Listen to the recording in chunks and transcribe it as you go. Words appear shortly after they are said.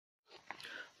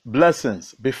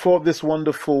Blessings. Before this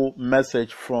wonderful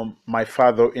message from my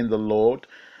father in the Lord,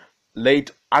 late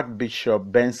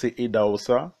Archbishop Benson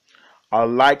Idahosa, I'd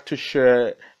like to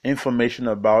share information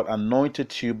about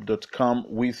anointedtube.com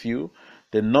with you,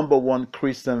 the number one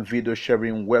Christian video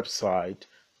sharing website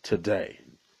today.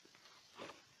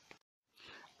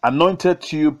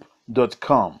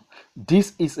 anointedtube.com.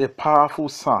 This is a powerful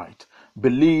site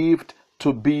believed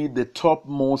to be the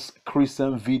topmost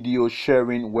Christian video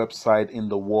sharing website in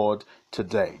the world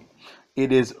today.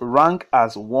 It is ranked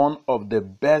as one of the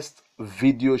best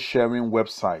video sharing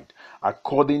websites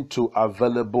according to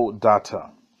available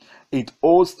data. It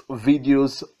hosts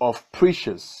videos of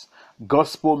preachers,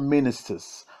 gospel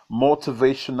ministers,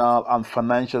 motivational and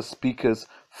financial speakers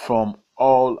from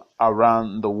all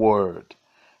around the world.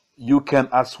 You can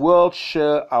as well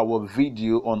share our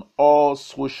video on all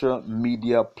social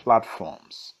media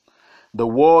platforms. The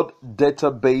world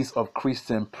database of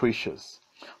Christian preachers,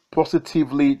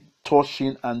 positively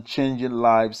touching and changing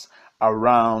lives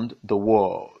around the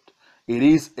world. It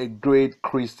is a great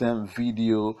Christian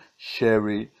video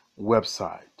sharing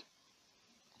website.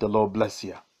 The Lord bless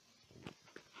you.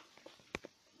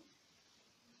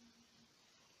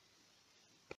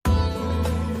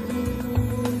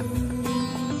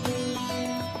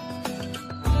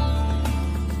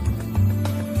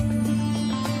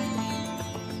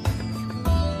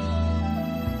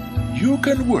 You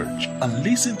can watch and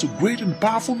listen to great and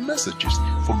powerful messages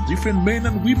from different men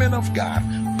and women of God,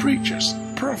 preachers,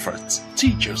 prophets,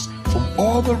 teachers from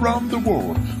all around the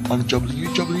world on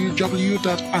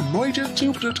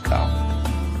www.anointedtube.com.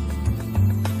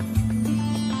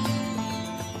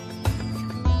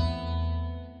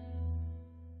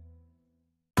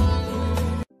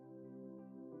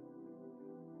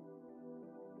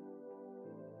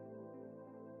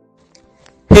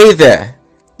 Hey there,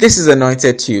 this is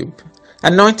Anointed Tube.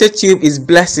 Anointed Tube is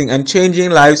blessing and changing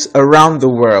lives around the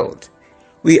world.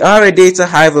 We are a data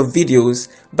hive of videos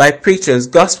by preachers,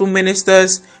 gospel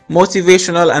ministers,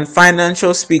 motivational and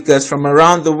financial speakers from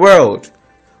around the world.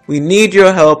 We need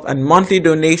your help and monthly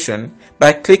donation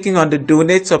by clicking on the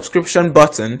donate subscription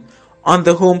button on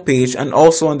the homepage and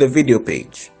also on the video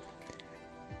page.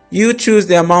 You choose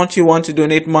the amount you want to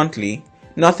donate monthly.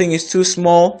 Nothing is too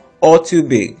small or too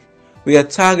big. We are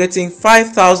targeting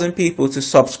 5,000 people to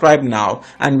subscribe now,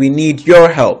 and we need your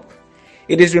help.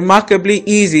 It is remarkably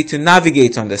easy to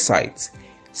navigate on the site.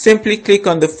 Simply click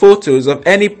on the photos of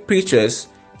any preachers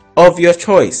of your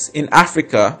choice in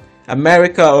Africa,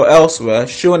 America or elsewhere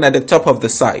shown at the top of the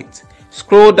site.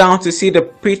 Scroll down to see the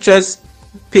preachers'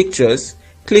 pictures.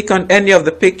 Click on any of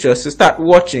the pictures to start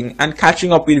watching and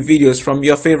catching up with videos from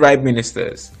your favorite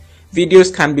ministers.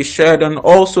 Videos can be shared on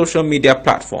all social media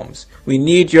platforms. We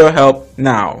need your help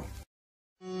now.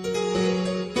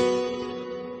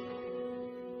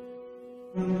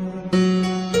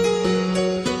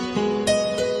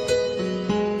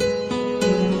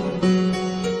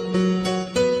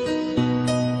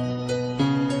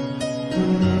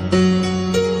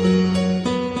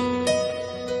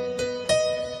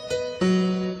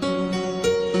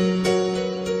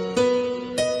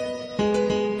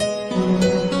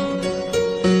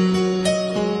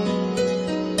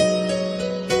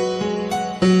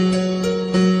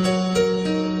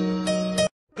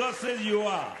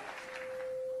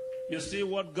 You see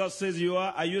what God says you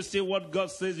are? Are you still what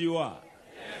God says you are?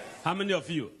 Yes. How many of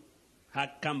you? I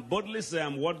can boldly say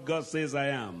I'm what God says I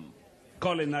am.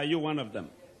 Colin, are you one of them?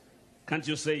 Can't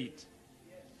you say it?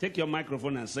 Take your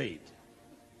microphone and say it.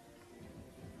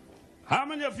 How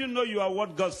many of you know you are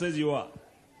what God says you are?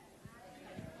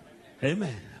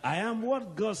 Amen. I am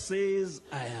what God says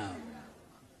I am.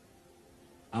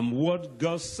 I'm what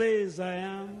God says I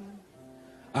am.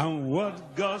 I'm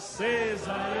what God says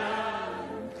I am.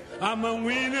 I'm a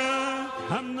winner,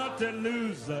 I'm not a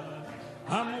loser.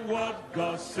 I'm what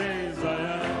God says I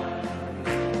am.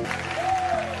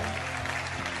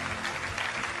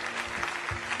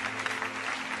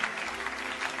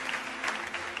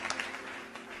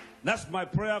 That's my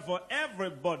prayer for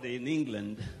everybody in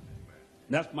England.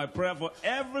 That's my prayer for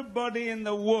everybody in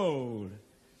the world.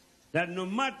 That no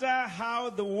matter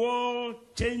how the world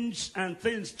changes and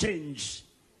things change,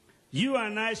 you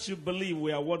and I should believe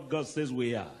we are what God says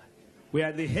we are. We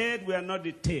are the head, we are not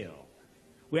the tail.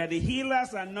 We are the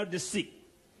healers and not the sick.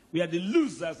 We are the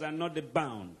losers and not the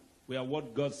bound. We are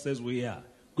what God says we are.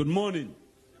 Good morning.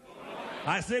 Good morning.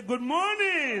 I say good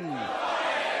morning. Good morning.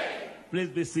 Please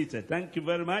be seated. Thank you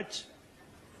very much.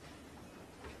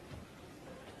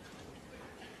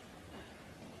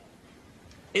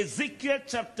 Ezekiel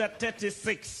chapter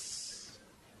 36.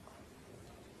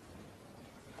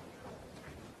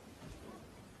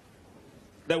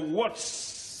 the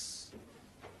words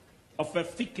of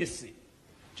efficacy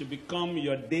to become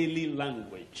your daily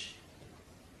language.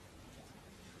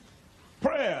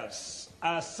 Prayers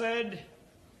are said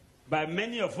by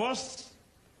many of us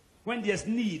when there's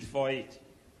need for it.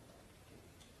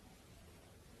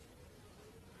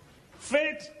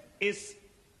 Faith is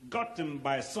gotten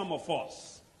by some of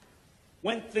us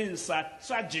when things are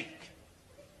tragic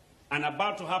and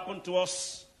about to happen to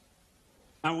us,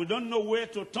 and we don't know where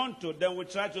to turn to. Then we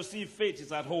try to see if faith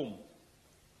is at home.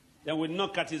 Then we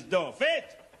knock at his door.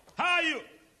 Faith, how are you?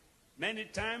 Many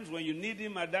times when you need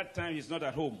him at that time, he's not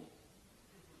at home.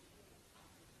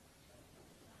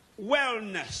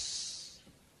 Wellness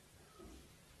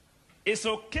is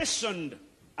occasioned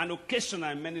and occasional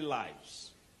in many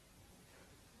lives.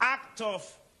 Act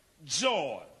of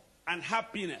joy and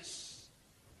happiness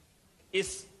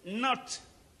is not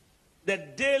the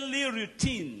daily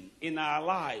routine in our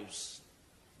lives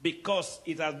because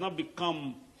it has not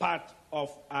become part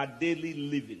of our daily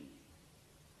living.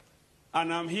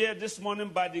 And I'm here this morning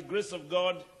by the grace of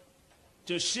God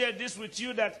to share this with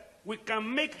you, that we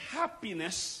can make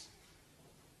happiness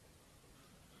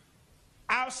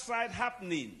outside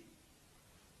happening,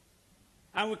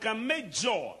 and we can make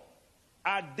joy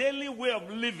our daily way of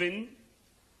living,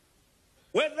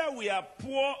 whether we are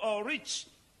poor or rich,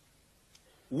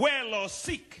 well or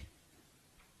sick.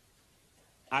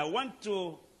 I want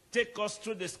to take us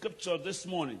through the scripture this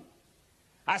morning.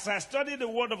 As I studied the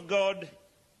Word of God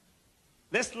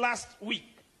this last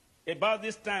week, about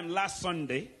this time last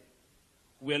Sunday,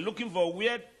 we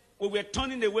were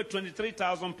turning away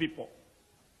 23,000 people,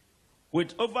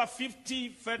 with over 50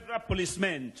 federal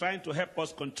policemen trying to help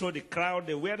us control the crowd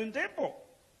they were in Depot.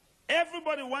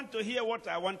 Everybody wanted to hear what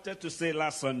I wanted to say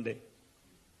last Sunday.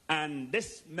 And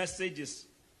this message is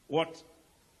what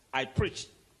I preached,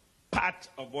 part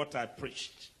of what I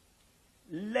preached.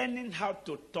 Learning how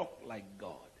to talk like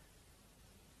God.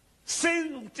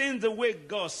 Saying things the way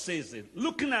God says it.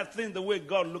 Looking at things the way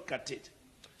God looks at it.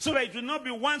 So that it will not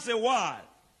be once a while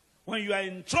when you are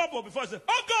in trouble before you say,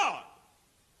 oh God!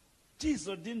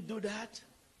 Jesus didn't do that.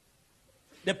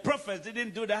 The prophets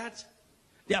didn't do that.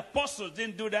 The apostles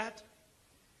didn't do that.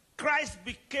 Christ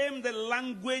became the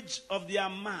language of their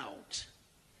mouth.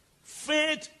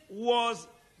 Faith was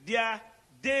their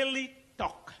daily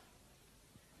talk.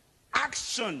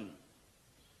 Action.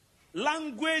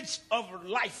 Language of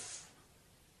life.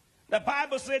 The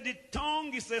Bible said the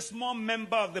tongue is a small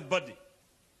member of the body.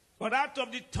 But out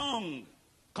of the tongue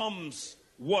comes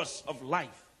words of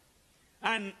life.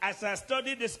 And as I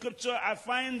study the scripture, I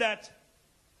find that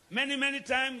many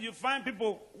times you find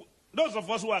people, those of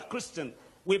us who are Christian,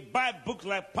 we buy books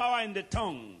like Power in the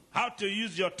Tongue, How to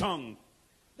Use Your Tongue,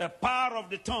 The Power of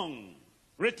the Tongue,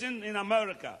 written in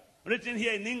America, written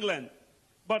here in England.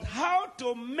 But how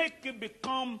to make it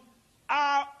become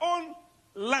our own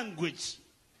language.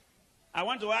 I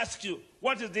want to ask you,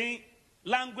 what is the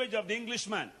language of the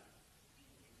Englishman?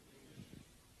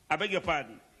 I beg your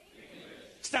pardon.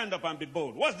 Stand up and be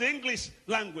bold. What's the English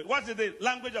language? What's the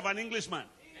language of an Englishman?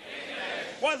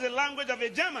 English. What's the language of a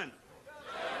German?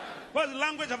 What's the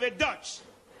language of a Dutch?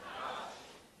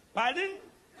 Pardon?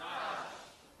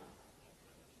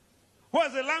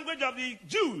 What's the language of the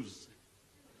Jews?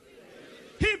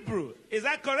 Hebrew. Is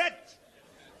that correct?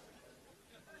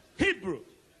 Hebrew.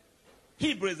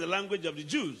 Hebrew is the language of the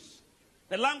Jews.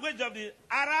 The language of the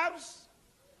Arabs?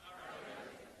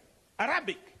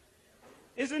 Arabic.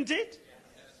 Isn't it?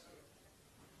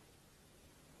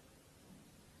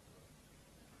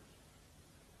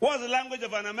 What's the language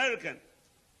of an American?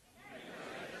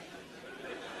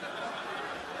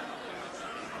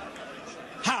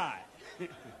 Hi.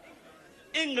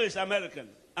 English American.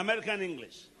 American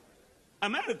English.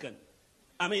 American.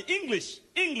 I mean English.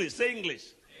 English. Say English.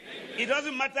 It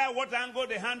doesn't matter what angle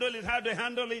they handle it, how they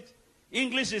handle it.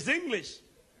 English is English.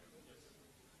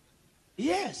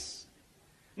 Yes.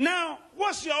 Now,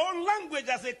 what's your own language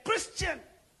as a Christian?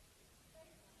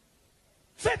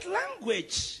 Faith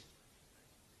language.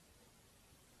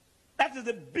 That is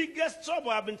the biggest trouble.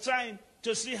 I've been trying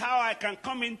to see how I can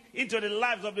come into the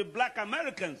lives of the black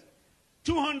Americans.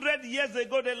 200 years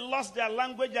ago, they lost their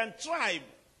language and tribe.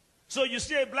 So you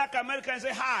see a black American and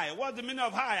say, hi. What's the meaning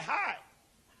of hi? Hi.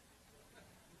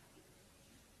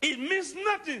 It means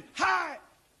nothing. Hi.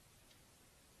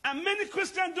 And many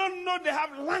Christians don't know they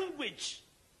have language.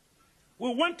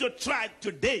 We want to try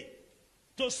today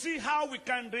to see how we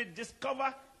can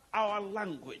rediscover our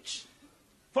language.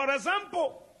 For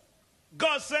example,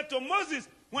 God said to Moses,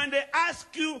 when they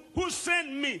ask you who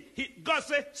sent me, God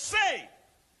said, say.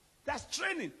 That's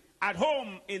training. At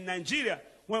home in Nigeria,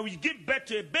 when we give birth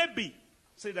to a baby,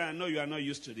 Say that I know you are not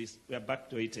used to this. We are back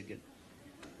to it again.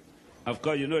 Of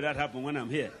course, you know that happened when I'm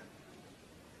here.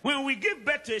 When we give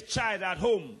birth to a child at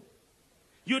home,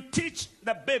 you teach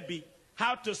the baby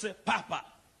how to say Papa,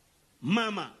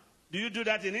 Mama. Do you do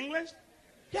that in English?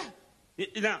 Yeah.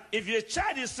 Now, if your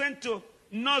child is sent to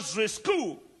nursery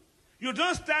school, you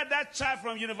don't start that child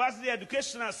from university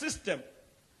educational system.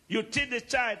 You teach the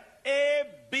child A,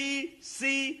 B,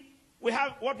 C. We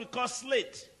have what we call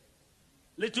slate.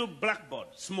 Little blackboard,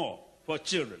 small, for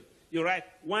children. You write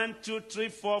 1, 2, 3,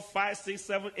 4, 5, 6,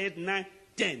 7, 8, 9,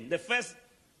 10. The first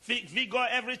figure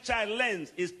every child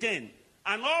learns is 10.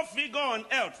 And all figure on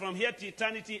earth from here to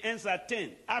eternity ends at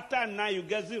 10. After 9, you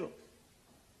get 0.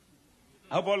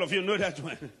 I hope all of you know that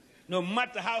one. No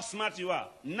matter how smart you are,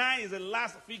 9 is the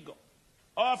last figure.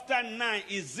 After 9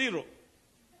 is 0.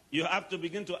 You have to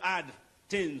begin to add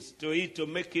things to it to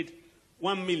make it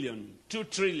 1 million, 2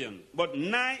 trillion. But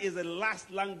 9 is the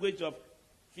last language of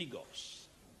figures.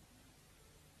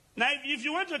 Now, if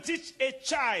you want to teach a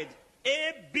child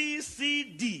A, B, C,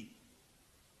 D,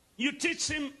 you teach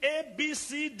him A, B,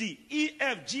 C, D, E,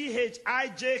 F, G, H, I,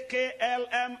 J, K, L,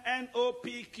 M, N, O,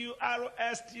 P, Q, R, O,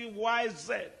 S, T, Y,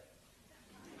 Z.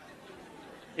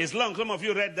 It's long. Some of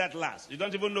you read that last. You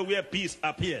don't even know where P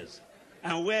appears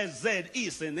and where Z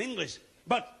is in English.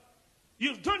 But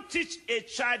you don't teach a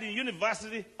child in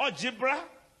university algebra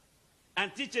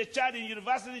and teach a child in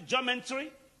university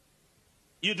geometry.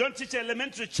 You don't teach an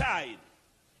elementary child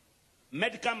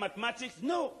medical mathematics.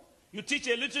 No. You teach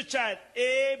a little child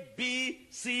A, B,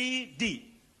 C,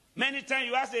 D. Many times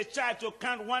you ask a child to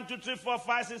count 1, 2, 3, 4,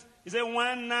 5, 6. He say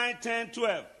 1, 9, 10,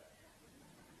 12.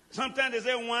 Sometimes they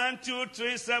say 1, 2,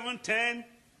 3, 7, 10.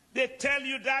 They tell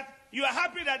you that. You are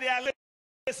happy that they are learning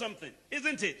something,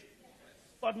 isn't it?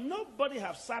 But nobody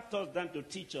has sat us down to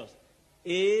teach us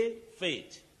A,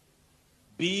 faith.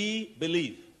 B,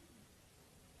 belief.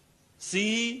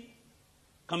 C,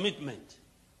 commitment.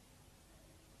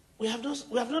 We have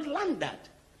not learned that.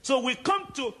 So we come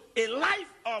to a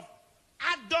life of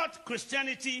adult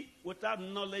Christianity without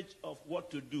knowledge of what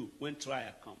to do when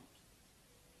trial comes.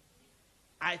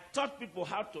 I taught people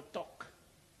how to talk.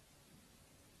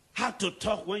 How to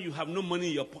talk when you have no money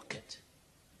in your pocket.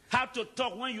 How to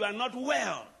talk when you are not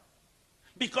well.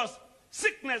 Because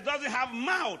sickness doesn't have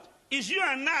mouth. It's you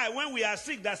and I, when we are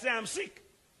sick, that say I'm sick.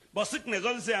 But sickness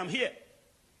doesn't say I'm here.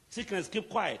 Sickness keep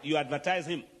quiet. You advertise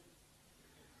him.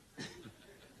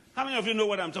 How many of you know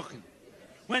what I'm talking?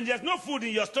 When there's no food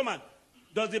in your stomach,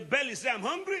 does the belly say I'm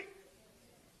hungry?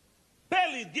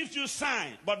 Belly gives you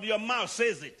sign, but your mouth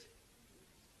says it.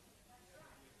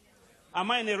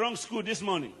 Am I in the wrong school this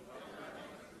morning?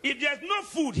 If there's no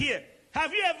food here,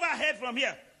 have you ever heard from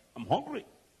here, I'm hungry?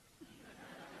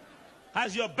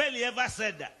 Has your belly ever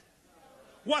said that?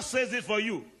 What says it for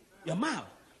you? Your mouth.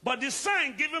 But the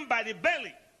sign given by the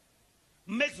belly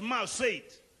makes mouth say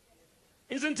it.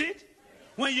 Isn't it?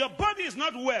 When your body is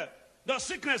not well, does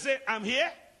sickness say, I'm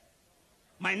here?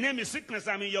 My name is sickness,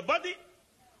 I'm in your body?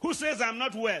 Who says I'm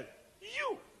not well?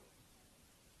 You.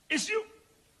 It's you.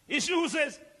 It's you who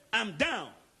says, I'm down.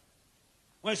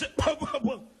 When you say,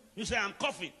 you say, I'm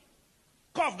coughing.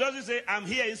 Cough doesn't say, I'm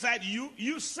here inside you.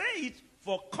 You say it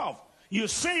for cough. You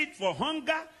say it for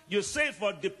hunger. You say it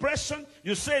for depression.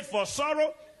 You say it for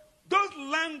sorrow. Those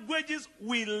languages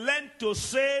we learn to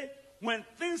say when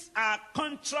things are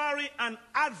contrary and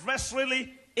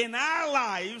adversarially in our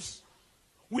lives.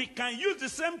 We can use the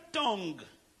same tongue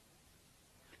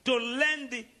to learn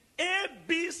the A,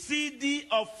 B, C, D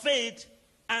of faith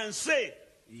and say,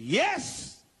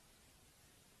 yes,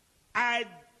 I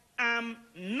am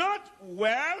not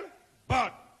well,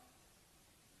 but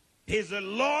He's the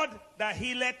Lord that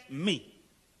healeth me.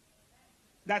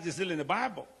 That is still in the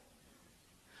Bible.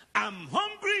 I'm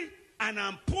hungry and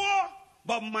I'm poor,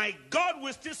 but my God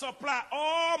will still supply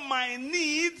all my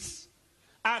needs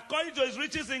according to His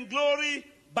riches in glory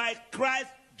by Christ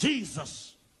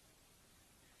Jesus.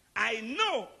 I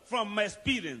know from my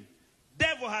experience,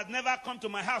 devil has never come to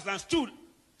my house and stood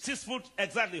 6 foot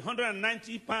exactly,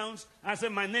 190 pounds, and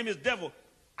said, my name is devil.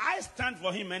 I stand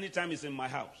for him anytime he's in my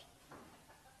house.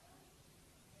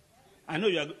 I know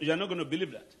you're not going to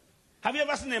believe that. Have you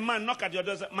ever seen a man knock at your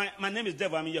door and say, my name is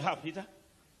devil, I'm in your house, Peter?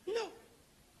 No.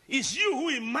 It's you who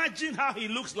imagine how he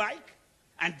looks like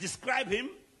and describe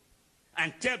him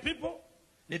and tell people,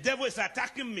 the devil is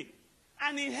attacking me.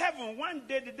 And in heaven, one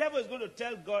day, the devil is going to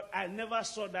tell God, I never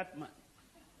saw that man.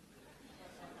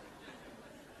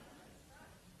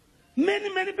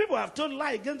 Many people have told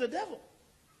lie against the devil.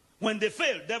 When they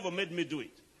fail, devil made me do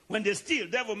it. When they steal,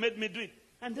 devil made me do it.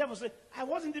 And devil said, I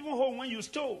wasn't even home when you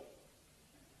stole.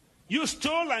 You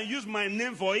stole and used my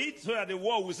name for it so that the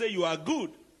world will say you are good.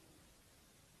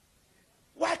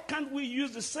 Why can't we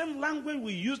use the same language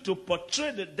we use to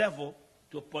portray the devil,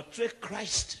 to portray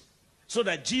Christ, so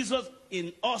that Jesus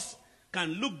in us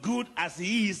can look good as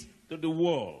he is to the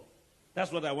world?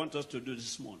 That's what I want us to do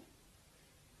this morning.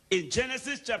 In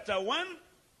Genesis chapter 1,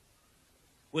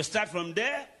 we start from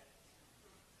there.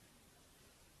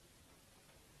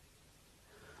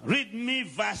 Read me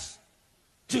verse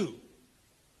 2.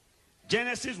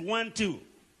 Genesis 1:2.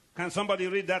 Can somebody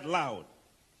read that loud?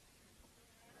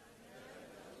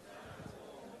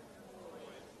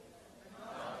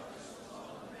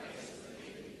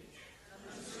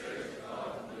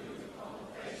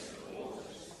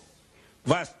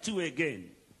 Verse 2 again.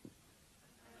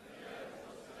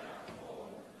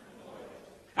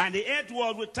 And the earth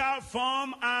was without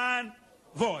form and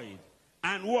void.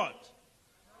 And what?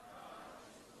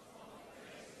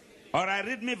 All right,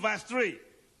 read me verse 3.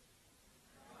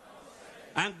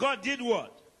 And God did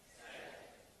what?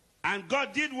 And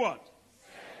God did what?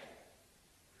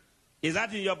 Is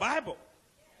that in your Bible?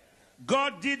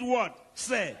 God did what?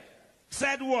 Said.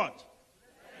 Said what?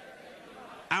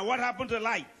 And what happened to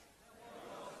light?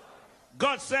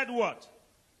 God said what?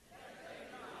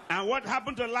 And what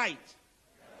happened to light?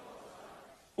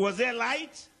 Was there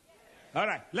light? All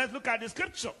right, let's look at the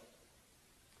scripture.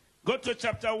 Go to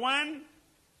chapter 1,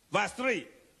 verse 3.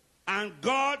 And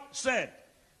God said,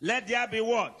 let there be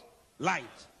what? Light.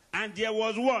 And there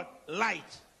was what?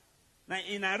 Light. Now,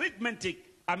 in arithmetic,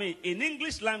 in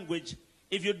English language,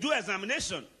 if you do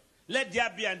examination, let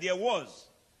there be and there was,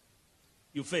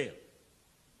 you fail.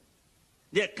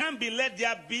 There can be let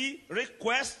there be,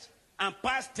 request, and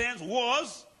past tense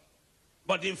was,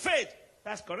 but in faith,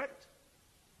 that's correct.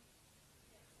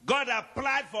 God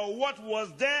applied for what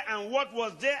was there, and what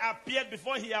was there appeared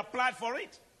before he applied for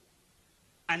it.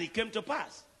 And it came to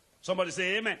pass. Somebody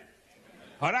say amen. Amen.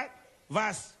 All right.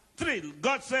 Verse 3,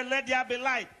 God said, let there be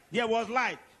light. There was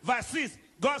light. Verse 6,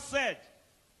 God said,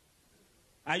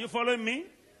 are you following me?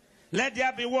 Let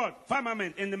there be what?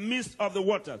 Firmament in the midst of the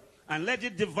waters. And let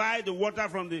it divide the water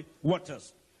from the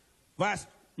waters. Verse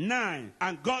 9,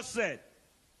 and God said.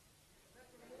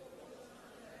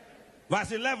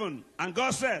 Verse 11, and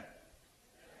God said.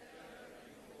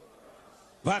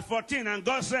 Verse 14, and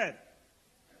God said.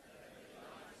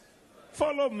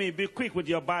 Follow me, be quick with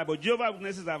your Bible. Jehovah's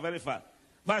Witnesses are very fast.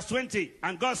 Verse 20,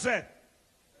 and God said.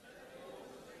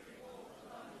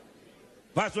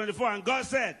 Verse 24, and God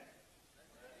said.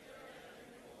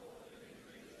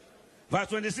 Verse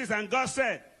 26, and God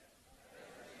said.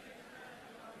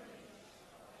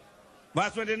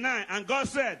 Verse 29, and God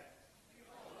said.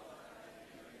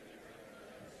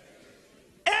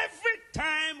 Every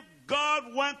time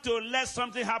God wants to let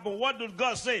something happen, what does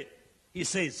God say? He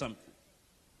says something.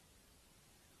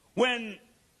 When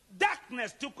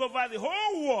darkness took over the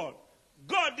whole world,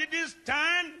 God didn't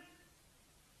stand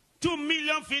 2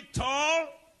 million feet tall,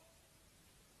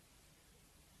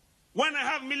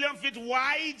 1.5 million feet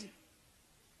wide,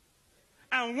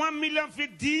 and 1 million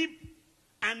feet deep,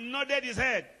 and nodded his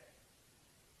head.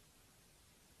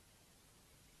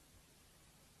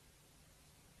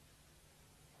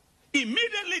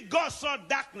 Immediately God saw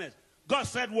darkness. God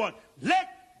said what?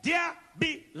 Let there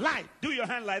be light. Do your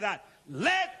hand like that. Let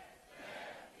there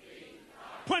be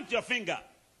light. Point your finger.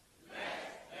 Let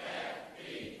there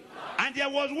be light. And there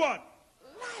was what?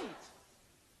 Light.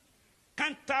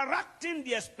 Counteracting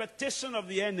the expectation of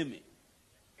the enemy.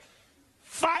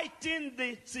 Fighting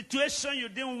the situation you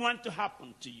didn't want to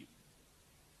happen to you.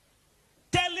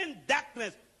 Telling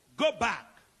darkness, go back.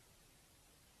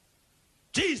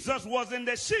 Jesus was in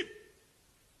the ship.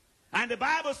 And the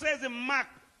Bible says in Mark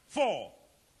 4,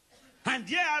 and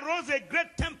there arose a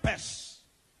great tempest.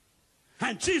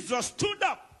 And Jesus stood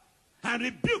up and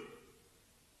rebuked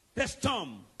the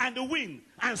storm and the wind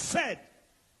and said,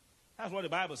 that's what the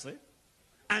Bible says.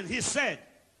 And he said,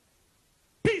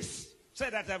 peace. Say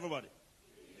that to everybody.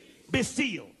 Be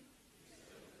still.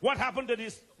 What happened to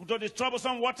this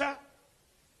troublesome water?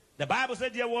 The Bible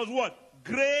said there was what?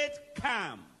 Great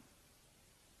calm.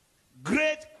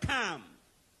 Great calm.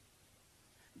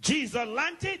 Jesus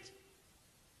landed.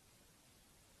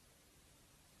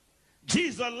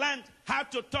 Jesus learned how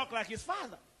to talk like his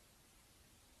father.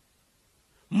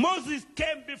 Moses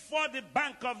came before the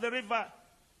bank of the river,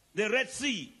 the Red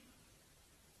Sea.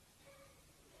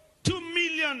 2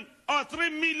 million or 3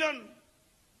 million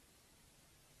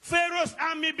Pharaoh's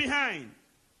army behind.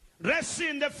 Red Sea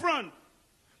in the front.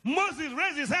 Moses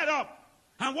raised his head up.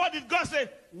 And what did God say?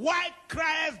 Why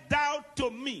criest thou to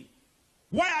me?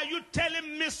 Why are you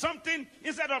telling me something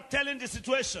instead of telling the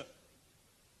situation?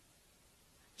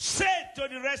 Say to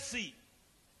the Red Sea,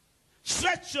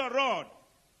 stretch your rod,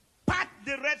 part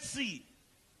the Red Sea.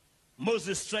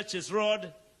 Moses stretched his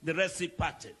rod, the Red Sea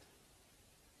parted.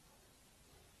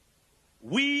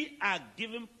 We are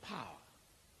given power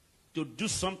to do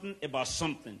something about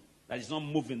something that is not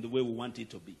moving the way we want it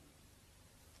to be.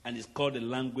 And it's called the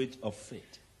language of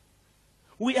faith.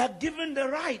 We are given the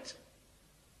right.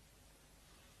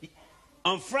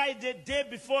 On Friday, day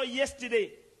before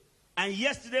yesterday, and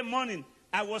yesterday morning,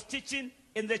 I was teaching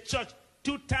in the church.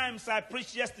 2 times I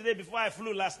preached yesterday before I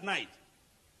flew last night.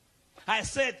 I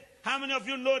said, how many of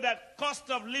you know that cost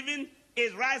of living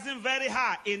is rising very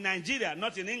high in Nigeria,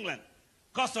 not in England?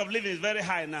 Cost of living is very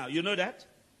high now. You know that?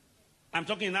 I'm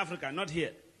talking in Africa, not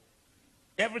here.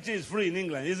 Everything is free in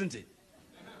England, isn't it?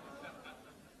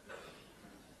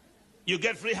 You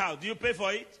get free house. Do you pay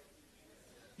for it?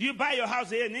 Do you buy your house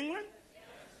here in England?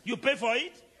 You pay for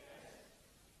it?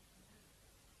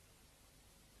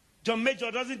 John Major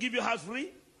doesn't give you house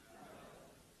free?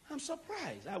 I'm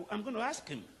surprised. I'm going to ask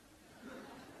him.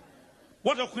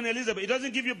 What of Queen Elizabeth? He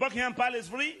doesn't give you Buckingham Palace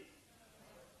free?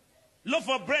 Loaf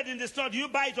for bread in the store. Do you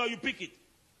buy it or you pick it?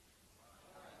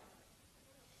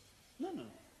 No.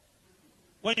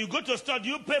 When you go to a store, do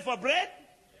you pay for bread?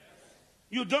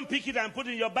 You don't pick it and put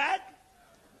it in your bag?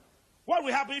 What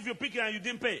will happen if you pick it and you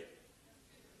didn't pay?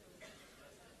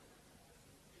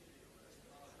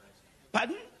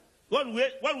 Pardon? What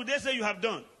would they say you have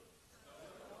done?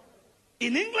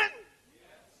 In England?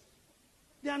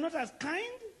 They are not as kind.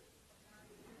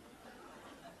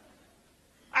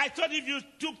 I thought if you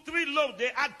took 3 loaves, they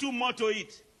add 2 more to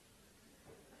it.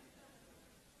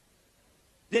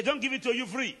 They don't give it to you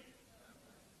free.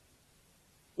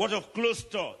 What of clothes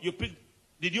store?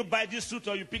 Did you buy this suit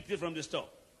or you picked it from the store?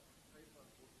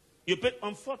 You paid,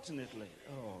 unfortunately.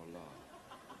 Oh, Lord.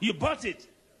 You bought it.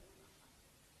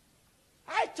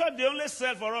 I thought they only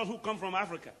sell for us who come from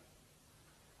Africa.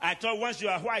 I thought once you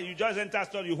are white, you just enter a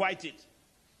store, you white it.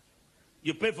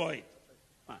 You pay for it.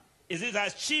 Is it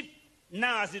as cheap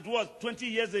now as it was 20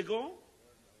 years ago?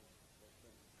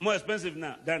 More expensive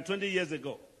now than 20 years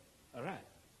ago. All right.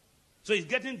 So it's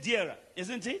getting dearer,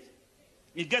 isn't it?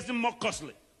 It's getting more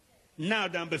costly now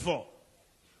than before.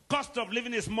 Cost of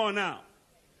living is more now.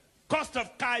 Cost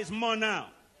of car is more now.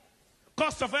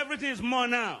 Cost of everything is more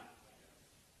now.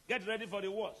 Get ready for the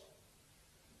worst.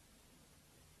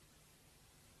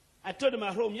 I told them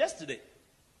at home yesterday,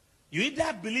 you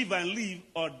either believe and live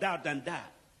or doubt and die.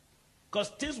 Because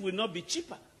things will not be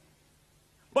cheaper.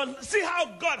 But see how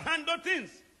God handled things.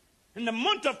 In the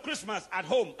month of Christmas at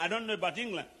home, I don't know about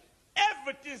England,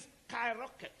 everything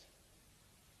skyrocketed.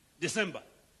 December,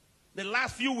 the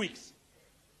last few weeks.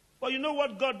 But you know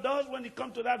what God does when it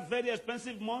comes to that very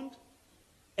expensive month?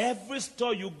 Every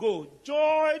store you go,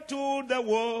 joy to the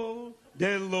world,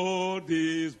 the Lord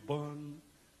is born.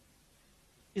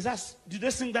 Did they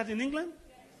sing that in England?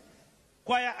 Yes.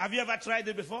 Choir, have you ever tried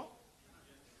it before?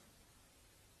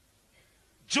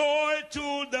 Joy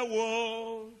to the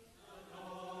world.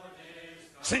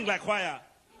 Sing like choir.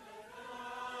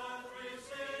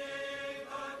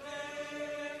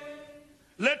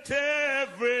 Let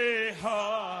every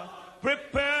heart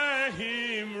prepare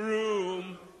him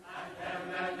room. And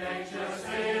heaven and nature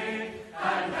sing,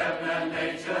 and heaven and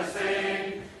nature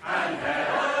sing, and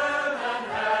heaven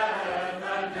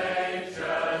and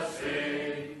nature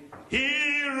sing.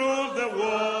 He rules the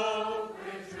world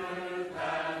with truth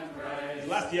and grace.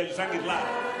 Last year you sang it loud.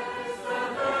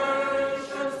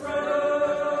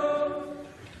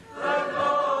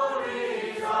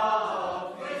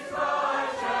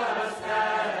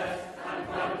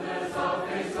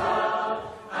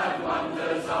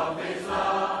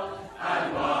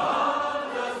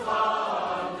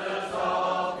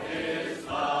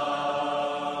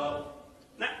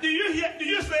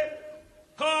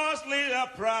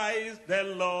 Prize, the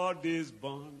Lord is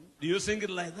born. Do you sing it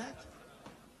like that?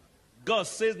 God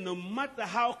says, no matter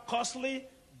how costly,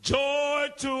 joy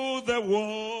to the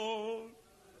world.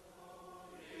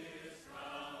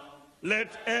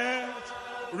 Let earth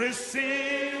receive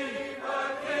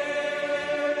a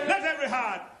king. Let every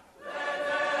heart.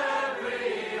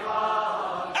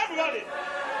 Everybody.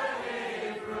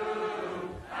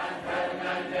 And heaven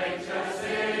and nature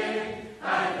sing.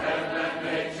 And heaven and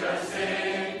nature sing.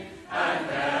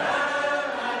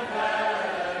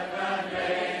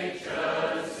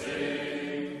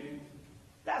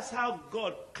 That's how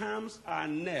God calms our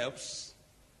nerves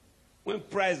when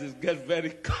prices get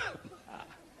very calm.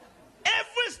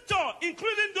 Every store,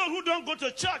 including those who don't go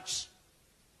to church,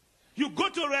 you go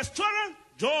to a restaurant,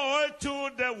 joy to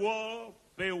the world,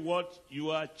 pay what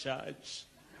you are charged.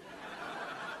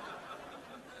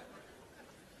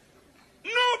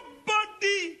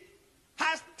 Nobody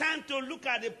has time to look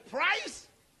at the price.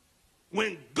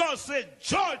 When God said,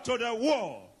 joy to the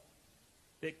world,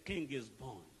 the king is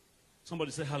born.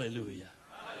 Somebody say hallelujah.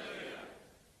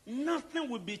 Hallelujah. Nothing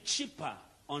will be cheaper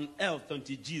on earth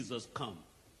until Jesus comes.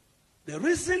 The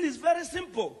reason is very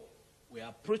simple. We are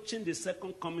approaching the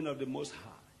second coming of the Most High.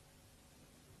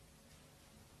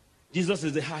 Jesus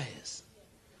is the highest.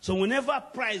 So whenever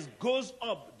price goes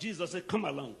up, Jesus said, come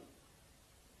along.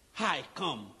 High,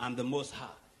 come, I'm the Most High.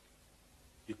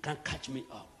 You can't catch me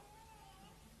up.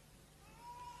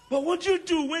 But what do you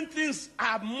do when things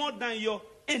are more than your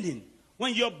earning?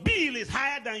 When your bill is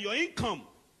higher than your income?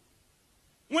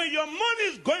 When your money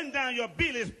is going down, your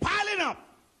bill is piling up.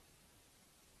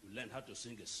 You learn how to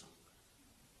sing a song.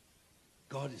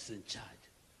 God is in charge.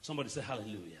 Somebody say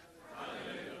hallelujah.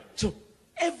 Hallelujah. So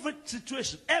every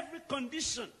situation, every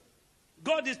condition,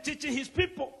 God is teaching his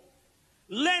people.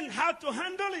 Learn how to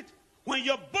handle it. When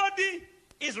your body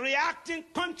is reacting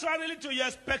contrarily to your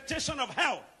expectation of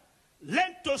health,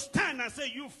 learn to stand and say,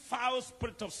 you foul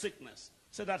spirit of sickness.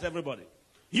 Say that, everybody.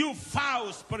 You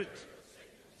foul spirit.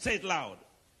 Say it loud.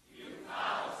 You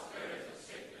foul spirit of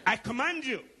sickness. I command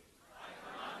you,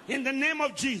 in the name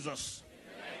of Jesus,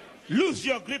 lose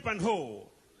your grip and hold.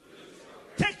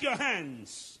 Take your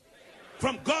hands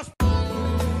from God's.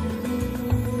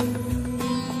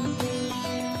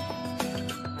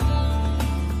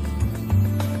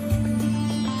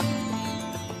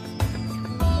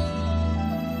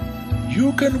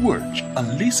 You can watch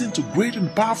and listen to great and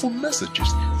powerful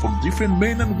messages from different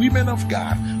men and women of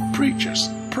God, preachers,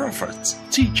 prophets,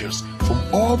 teachers from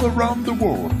all around the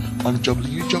world on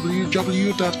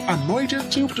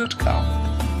www.anointedtube.com.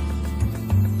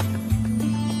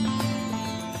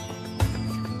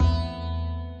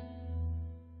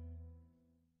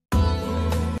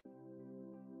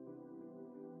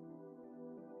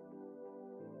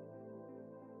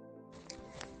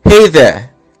 Hey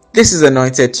there, this is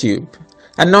Anointed Tube.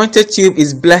 Anointed Tube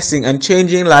is blessing and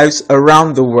changing lives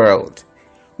around the world.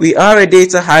 We are a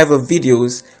data hive of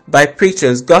videos by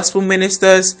preachers, gospel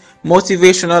ministers,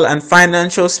 motivational and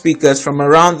financial speakers from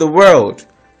around the world.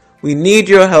 We need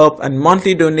your help and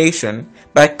monthly donation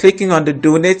by clicking on the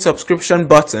donate subscription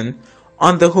button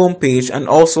on the homepage and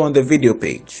also on the video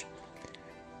page.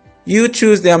 You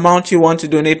choose the amount you want to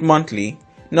donate monthly.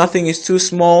 Nothing is too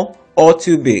small or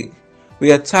too big.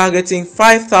 We are targeting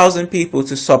 5,000 people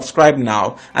to subscribe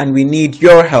now, and we need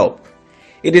your help.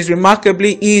 It is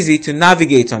remarkably easy to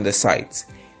navigate on the site.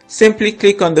 Simply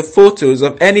click on the photos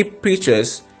of any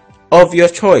preachers of your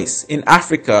choice in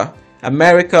Africa,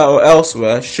 America or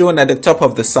elsewhere shown at the top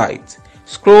of the site.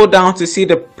 Scroll down to see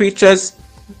the preachers'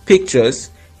 pictures.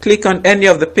 Click on any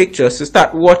of the pictures to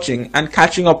start watching and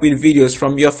catching up with videos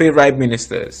from your favorite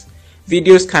ministers.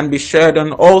 Videos can be shared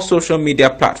on all social media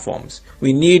platforms.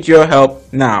 We need your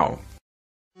help now.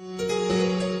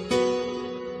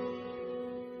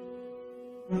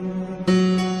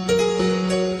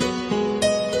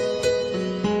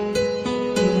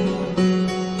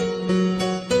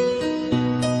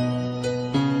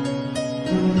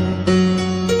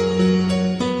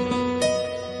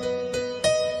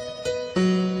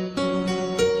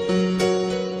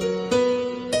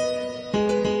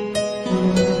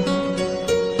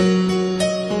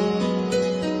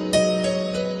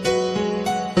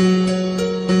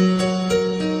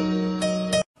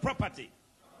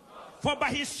 For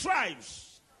by his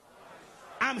stripes,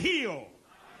 I'm healed.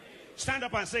 Stand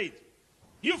up and say it.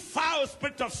 You foul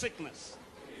spirit of sickness,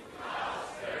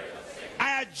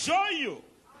 I adjure you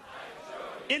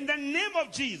in the name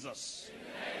of Jesus.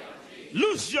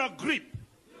 Lose your grip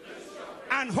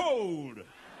and hold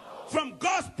from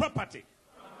God's property.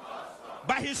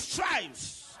 By his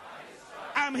stripes,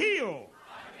 I'm healed.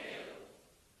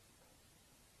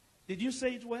 Did you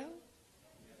say it well?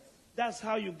 That's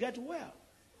how you get well.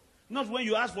 Not when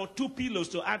you ask for 2 pillows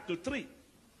to add to 3.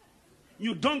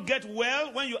 You don't get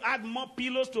well when you add more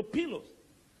pillows to pillows.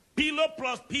 Pillow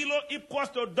plus pillow equals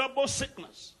to double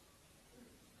sickness.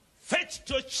 Faith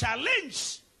to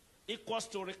challenge equals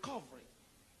to recovery.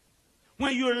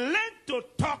 When you learn to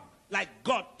talk like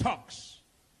God talks.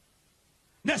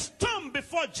 The storm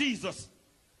before Jesus,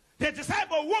 the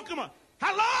disciple woke him up.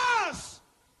 Alas,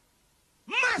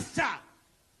 Master,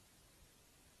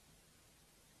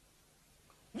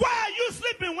 why are you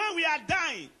sleeping when we are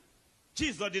dying?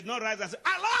 Jesus did not rise and say,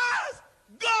 alas,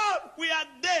 God, we are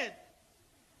dead.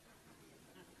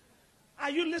 Are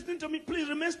you listening to me? Please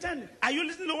remain standing. Are you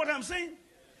listening to what I'm saying?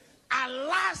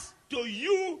 Alas to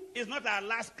you is not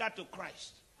Alaska to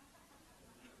Christ.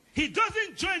 He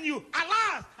doesn't join you.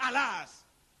 Alas, alas.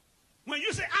 When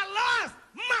you say, alas,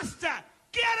 Master,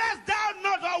 carest thou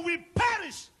not, or we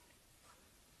perish?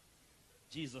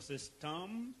 Jesus says,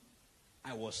 Tom,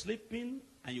 I was sleeping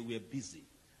and you were busy.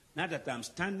 Now that I'm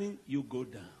standing, you go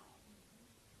down.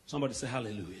 Somebody say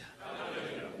hallelujah.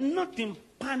 Hallelujah. Nothing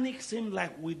panics him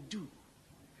like we do.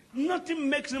 Nothing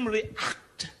makes him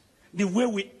react the way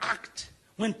we act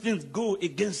when things go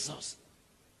against us.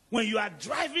 When you are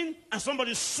driving and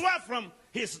somebody swerves from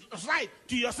his side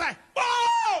to your side,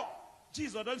 bow!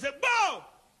 Jesus doesn't say, bow!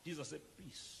 Jesus said,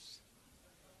 peace.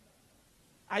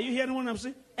 Are you hearing what I'm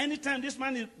saying? Anytime this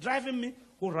man is driving me,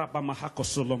 I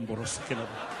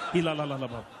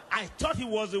thought he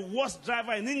was the worst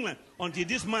driver in England until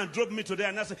this man drove me today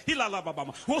and I said,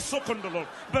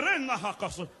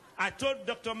 I told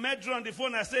Dr. Medro on the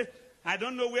phone, I said, I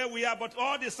don't know where we are, but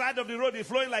all the side of the road is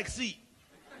flowing like sea.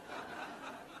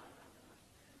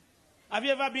 Have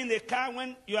you ever been in a car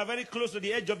when you are very close to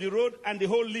the edge of the road and the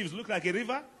whole leaves look like a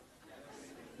river?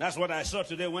 That's what I saw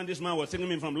today when this man was taking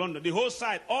me from London. The whole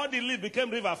side, all the leaves became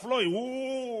river flowing. Woo,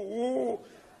 woo.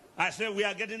 I said, we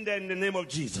are getting there in the name of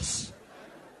Jesus.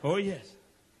 Oh, yes.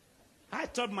 I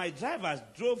thought my drivers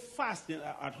drove fast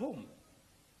at home.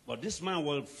 But this man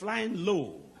was flying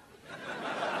low.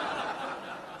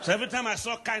 So every time I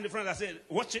saw car in the front, I said,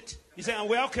 watch it. He said,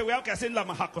 we're okay, we're okay. I said,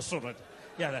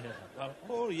 yeah.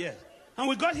 Oh, yes. And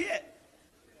we got here.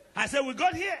 I said, we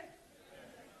got here.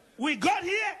 We got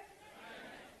here.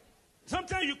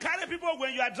 Sometimes you carry people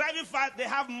when you are driving fast, they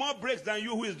have more brakes than you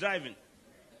who is driving.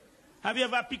 Have you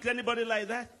ever picked anybody like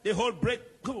that? They hold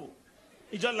brake, go.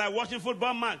 It's just like watching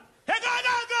football match. Hey,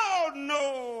 go!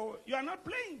 No, you are not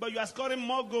playing, but you are scoring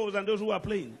more goals than those who are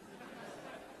playing.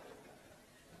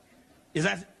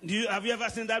 Have you ever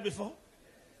seen that before?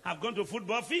 I've gone to a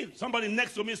football field. Somebody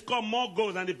next to me scored more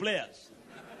goals than the players.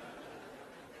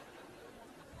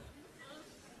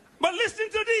 But listen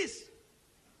to this.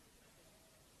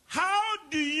 How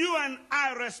do you and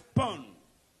I respond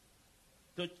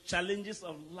to challenges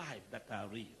of life that are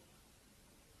real?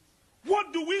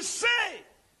 What do we say?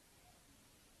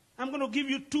 I'm going to give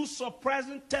you 2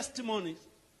 surprising testimonies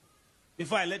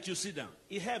before I let you sit down.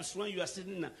 It helps when you are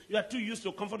sitting down. You are too used to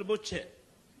a comfortable chair.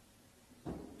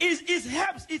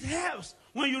 It helps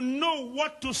when you know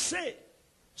what to say.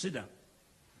 Sit down.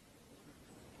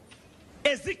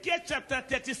 Ezekiel chapter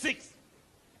 36.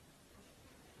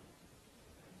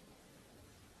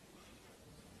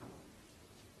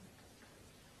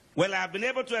 Well, I've been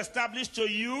able to establish to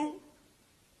you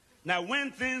that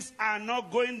when things are not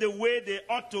going the way they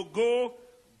ought to go,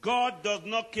 God does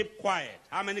not keep quiet.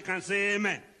 How many can say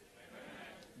amen? Amen.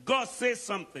 God says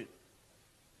something.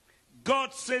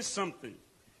 God says something.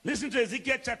 Listen to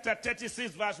Ezekiel chapter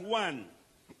 36 verse 1.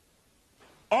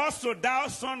 Also thou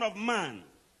son of man,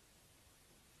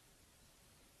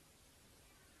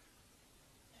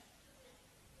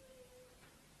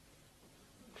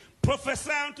 prophesy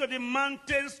unto the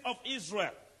mountains of Israel.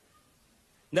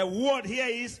 The word here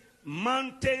is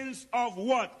mountains of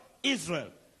what? Israel.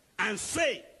 And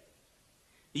say,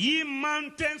 ye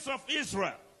mountains of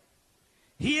Israel,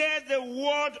 hear the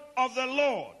word of the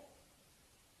Lord.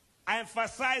 I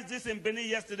emphasized this in Benin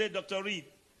yesterday, Dr. Reed.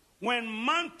 When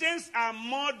mountains are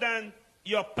more than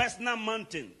your personal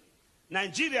mountain.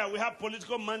 Nigeria, we have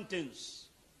political mountains,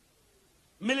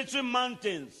 military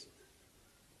mountains,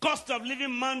 cost of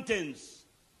living mountains,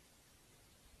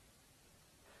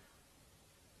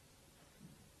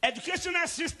 educational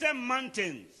system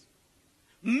mountains,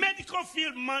 medical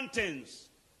field mountains.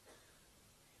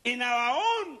 In our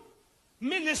own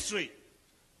ministry,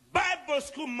 Bible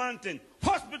school mountain,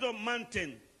 hospital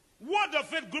mountain, Word of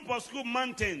Faith group of school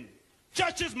mountain,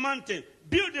 churches mountain,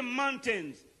 building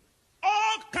mountains,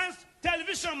 all kinds,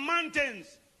 television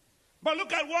mountains. But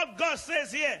look at what God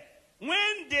says here.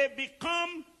 When they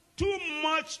become too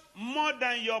much more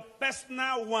than your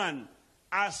personal one,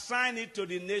 assign it to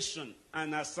the nation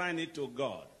and assign it to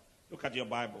God. Look at your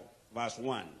Bible, verse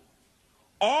 1.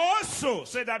 Also,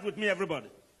 say that with me, everybody.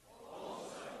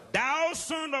 Also, thou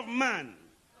son of man.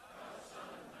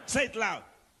 Say it loud.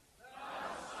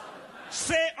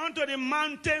 Say unto the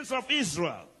mountains of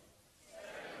Israel.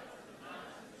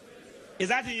 Is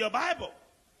that in your Bible?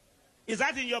 Is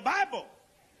that in your Bible?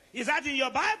 Is that in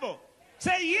your Bible?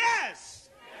 Say yes.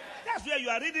 That's where you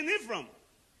are reading it from.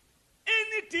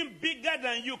 Anything bigger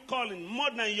than you calling, more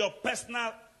than your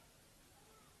personal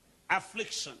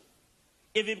affliction,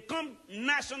 if it becomes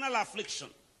national affliction,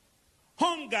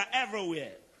 hunger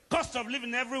everywhere, cost of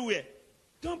living everywhere,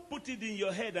 don't put it in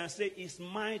your head and say, it's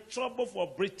my trouble for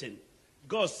Britain.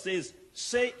 God says,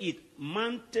 say it,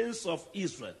 mountains of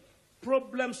Israel,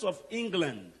 problems of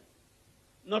England,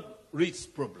 not Reed's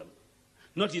problem,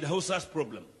 not Idahosa's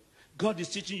problem. God is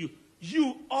teaching you,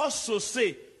 you also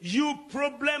say, you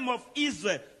problem of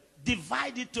Israel,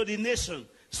 divide it to the nation.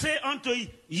 Say unto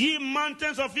ye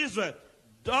mountains of Israel,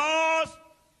 thus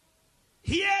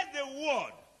hear the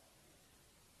word.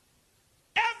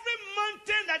 Every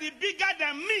mountain that is bigger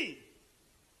than me,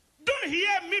 don't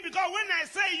hear me, because when I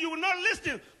say, you will not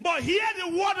listen, but hear the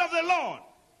word of the Lord.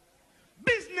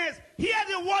 Business, hear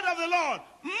the word of the Lord.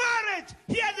 Marriage,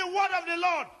 hear the word of the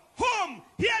Lord. Home,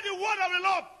 hear the word of the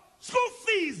Lord. School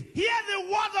fees, hear the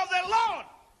word of the Lord.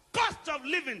 Cost of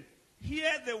living,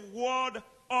 hear the word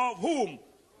of whom?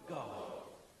 God.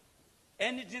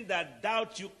 Anything that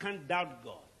doubts you can't doubt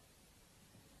God.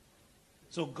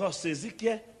 So God says,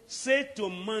 Ezekiel, say to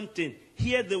mountain,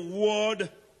 hear the word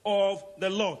of the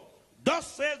Lord. Thus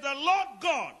says the Lord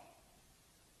God,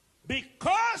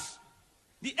 because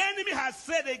the enemy has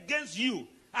said against you,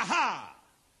 aha,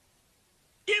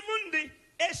 even the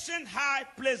ancient high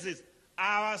places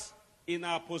are ours in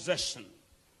our possession.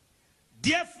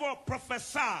 Therefore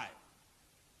prophesy,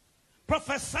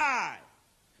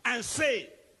 and say,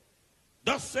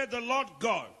 thus said the Lord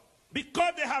God,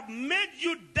 because they have made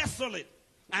you desolate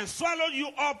and swallowed you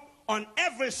up on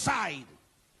every side.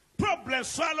 Problems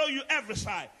swallow you every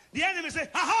side. The enemy say,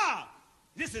 ha,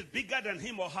 this is bigger than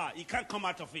him or her. He can't come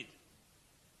out of it.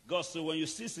 God said, when you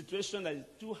see a situation that is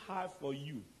too hard for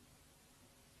you,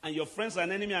 and your friends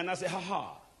and enemy are not say,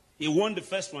 he won the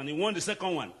first one, he won the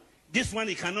second one. This one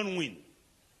he cannot win.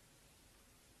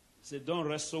 Say, don't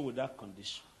wrestle with that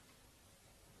condition.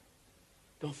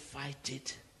 Don't fight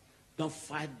it. Don't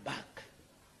fight back.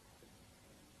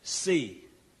 Say.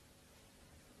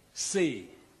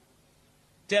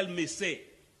 Tell me, say.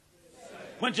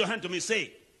 Point your hand to me,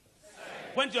 say.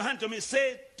 Point your hand to me,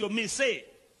 say to me, say.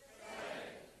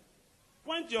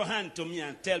 Point your hand to me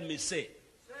and tell me, say.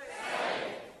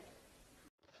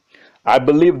 I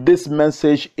believe this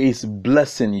message is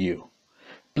blessing you.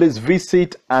 Please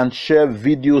visit and share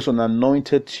videos on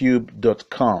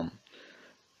anointedtube.com,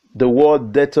 the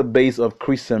world database of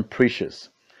Christian preachers,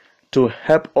 to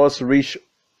help us reach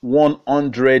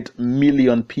 100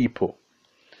 million people.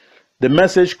 The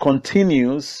message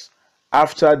continues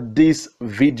after this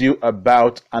video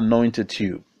about Anointed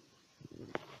Tube.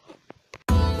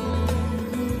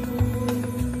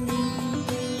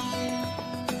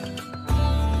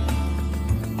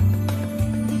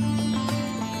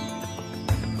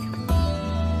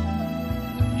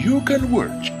 You can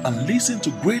watch and listen to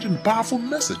great and powerful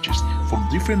messages from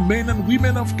different men and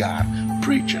women of God,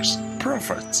 preachers,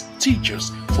 prophets,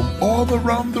 teachers from all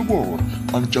around the world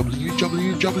on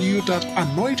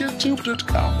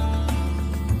www.anointedtube.com.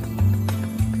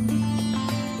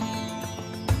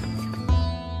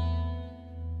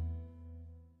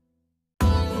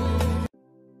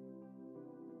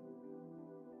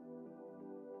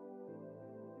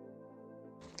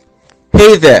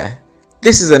 Hey there,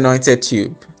 this is Anointed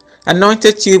Tube.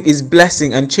 Anointed Tube is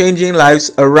blessing and changing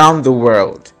lives around the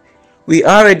world. We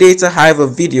are a data hive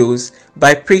of videos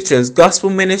by preachers,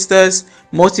 gospel ministers,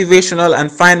 motivational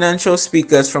and financial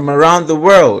speakers from around the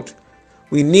world.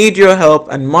 We need your help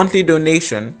and monthly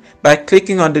donation by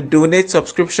clicking on the donate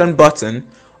subscription button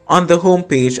on the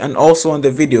homepage and also on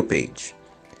the video page.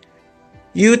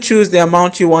 You choose the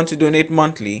amount you want to donate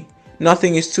monthly.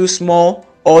 Nothing is too small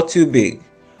or too big.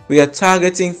 We are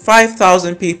targeting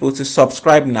 5,000 people to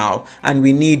subscribe now, and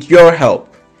we need your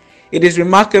help. It is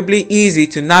remarkably easy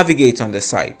to navigate on the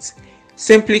site.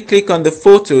 Simply click on the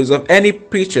photos of any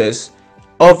preachers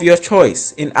of your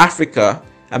choice in Africa,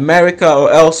 America or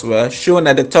elsewhere shown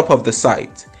at the top of the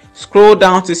site. Scroll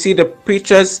down to see the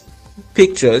preachers'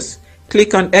 pictures.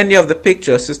 Click on any of the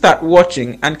pictures to start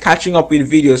watching and catching up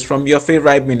with videos from your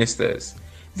favorite ministers.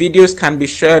 Videos can be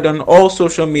shared on all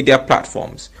social media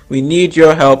platforms. We need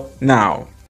your help now.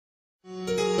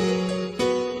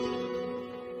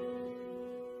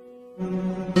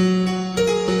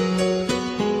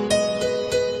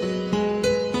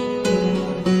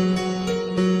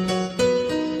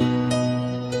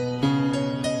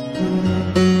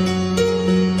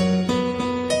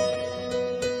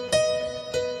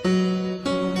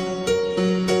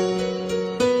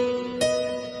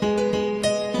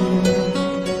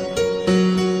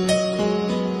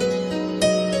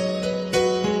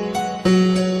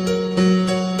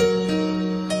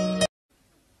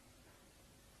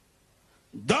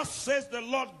 Thus says the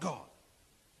Lord God,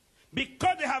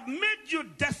 because they have made you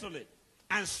desolate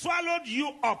and swallowed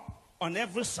you up on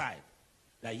every side,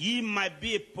 that ye might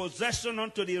be a possession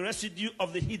unto the residue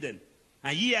of the heathen,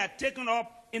 and ye are taken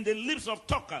up in the lips of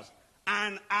talkers,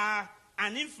 and are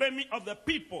an infamy of the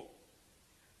people.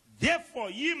 Therefore,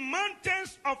 ye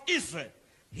mountains of Israel,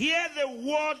 hear the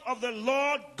word of the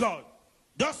Lord God.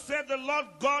 Thus said the Lord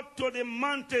God to the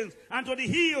mountains and to the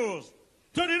hills,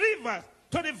 to the rivers,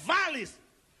 to the valleys,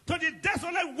 to the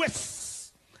desolate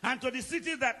wastes, and to the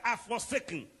cities that are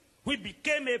forsaken, which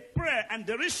became a prayer and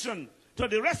derision to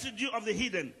the residue of the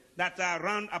heathen that are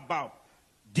round about.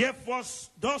 Therefore,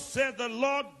 thus said the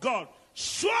Lord God,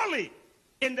 surely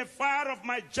in the fire of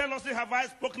my jealousy have I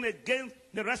spoken against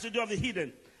the residue of the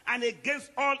heathen, and against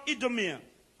all Edomia,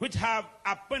 which have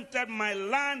appointed my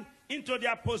land into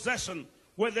their possession,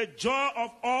 with the joy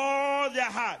of all their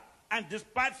heart, and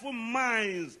despiteful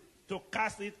minds, to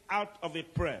cast it out of a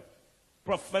prayer.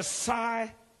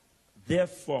 Prophesy,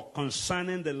 therefore,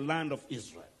 concerning the land of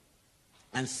Israel,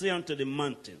 and say unto the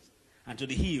mountains, and to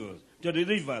the hills, to the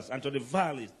rivers, and to the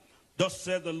valleys, thus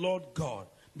saith the Lord God,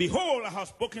 behold, I have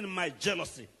spoken in my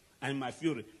jealousy and in my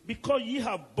fury, because ye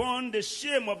have borne the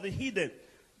shame of the heathen.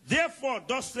 Therefore,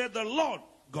 thus saith the Lord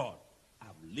God, I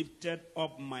have lifted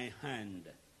up my hand.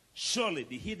 Surely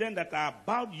the heathen that are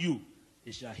about you,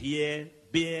 they shall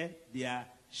bear their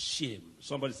shame.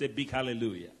 Somebody say big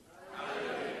hallelujah.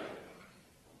 Hallelujah.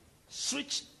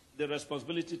 Switch the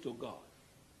responsibility to God.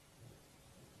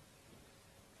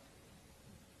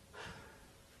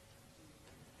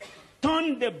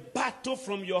 Turn the battle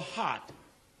from your heart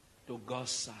to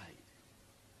God's side.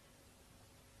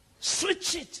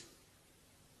 Switch it.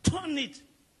 Turn it.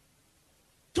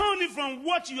 Turn it from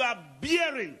what you are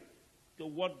bearing to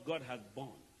what God has borne.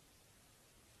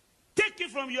 Take it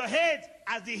from your head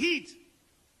as the heat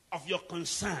of your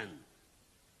concern.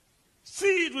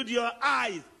 See it with your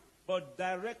eyes, but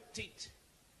direct it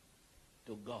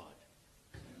to God.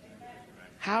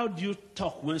 How do you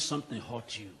talk when something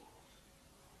hurts you?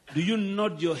 Do you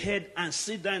nod your head and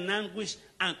sit down in anguish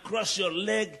and cross your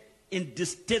leg in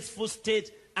distasteful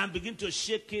state and begin to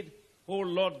shake it? Oh,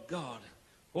 Lord God,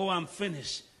 oh, I'm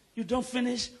finished. You don't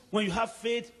finish. When you have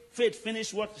faith, faith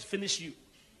finish what finish you.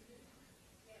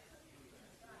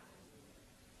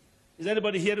 Is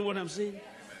anybody hearing what I'm saying?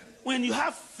 When you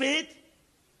have faith,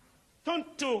 turn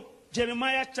to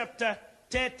Jeremiah chapter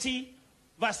 30,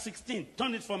 verse 16.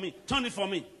 Turn it for me. Turn it for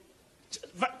me.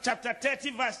 Chapter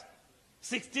 30, verse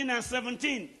 16 and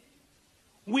 17.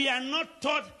 We are not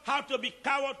taught how to be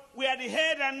cowards. We are the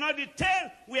head and not the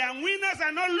tail. We are winners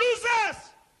and not losers.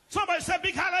 Somebody say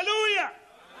big hallelujah.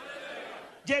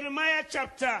 Jeremiah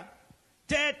chapter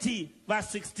 30, verse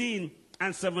 16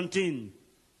 and 17.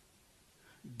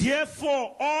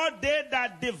 Therefore, all they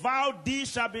that devour thee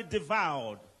shall be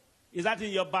devoured. Is that in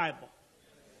your Bible?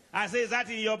 I say, is that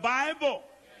in your Bible?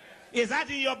 Is that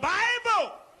in your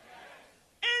Bible?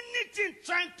 Anything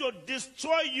trying to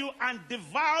destroy you and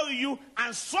devour you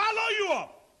and swallow you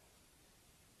up.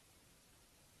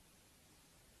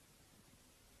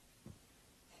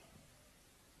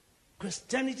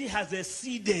 Christianity has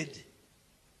exceeded.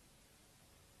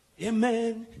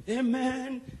 Amen,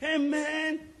 amen,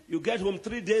 amen. You get home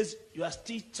 3 days, you are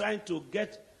still trying to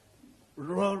get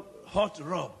hot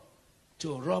rub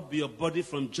to rub your body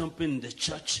from jumping in the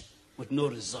church with no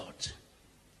result.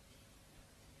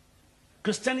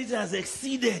 Christianity has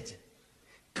exceeded.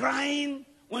 Crying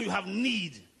when you have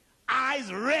need,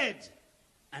 eyes red,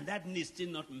 and that need still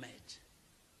not met.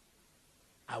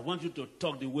 I want you to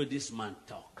talk the way this man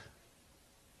talk.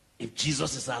 If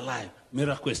Jesus is alive,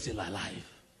 miracle is still alive.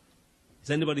 Is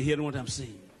anybody hearing what I'm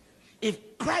saying?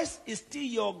 If Christ is still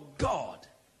your God,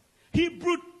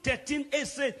 Hebrew 13:8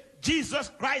 says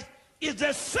Jesus Christ is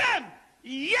the same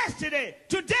yesterday,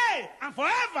 today, and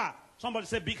forever. Somebody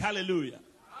say big hallelujah.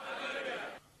 Hallelujah.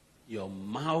 Your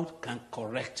mouth can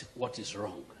correct what is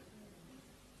wrong.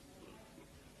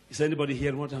 Is anybody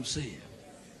hearing what I'm saying?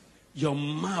 Your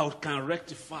mouth can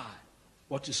rectify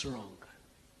what is wrong.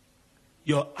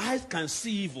 Your eyes can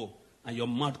see evil, and your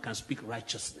mouth can speak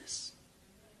righteousness.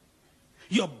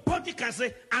 Your body can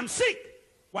say, I'm sick,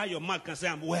 while your mouth can say,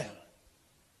 I'm well.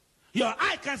 Your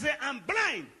eye can say, I'm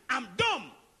blind, I'm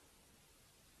dumb,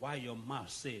 while your mouth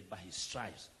say, by his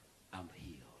stripes, I'm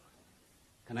healed.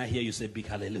 Can I hear you say big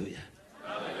hallelujah?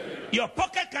 Hallelujah. Your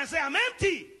pocket can say, I'm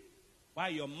empty, while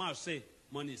your mouth say,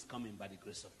 money is coming by the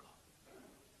grace of God.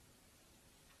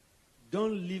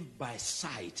 Don't live by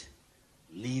sight,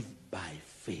 live by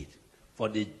faith. For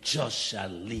the just shall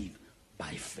live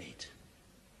by faith.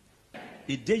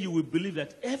 The day you will believe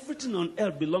that everything on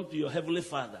earth belongs to your heavenly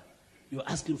Father, you're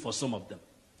asking for some of them.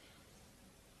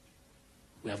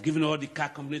 We have given all the car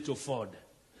company to Ford.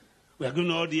 We have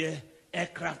given all the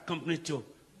aircraft company to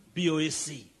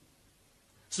BOAC.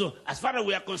 So as far as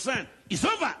we are concerned, it's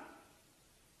over.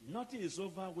 Nothing is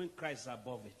over when Christ is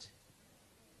above it.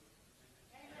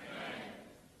 Amen.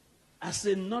 I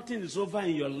say nothing is over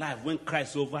in your life when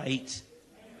Christ is over it.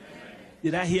 Amen.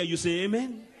 Did I hear you say amen?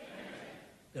 Amen?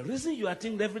 The reason you are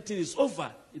thinking everything is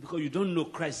over is because you don't know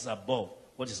Christ is above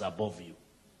what is above you.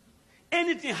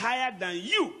 Anything higher than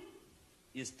you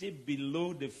is still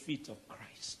below the feet of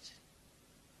Christ.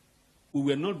 We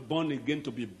were not born again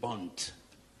to be burnt.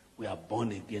 We are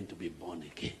born again to be born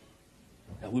again.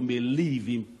 That we may live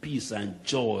in peace and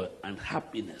joy and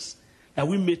happiness. That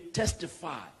we may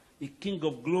testify the King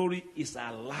of glory is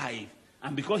alive.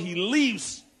 And because he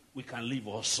lives, we can live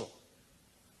also.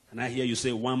 Can I hear you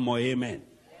say one more amen?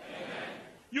 Amen.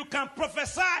 You can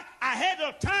prophesy ahead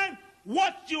of time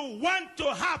what you want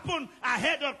to happen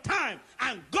ahead of time.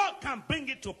 And God can bring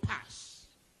it to pass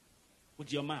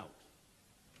with your mouth.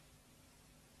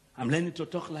 I'm learning to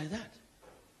talk like that.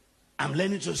 I'm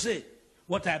learning to say,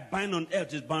 what I bind on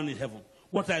earth is bound in heaven.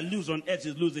 What I lose on earth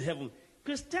is loose in heaven.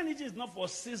 Christianity is not for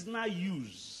seasonal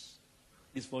use.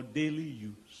 It's for daily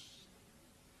use.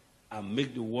 And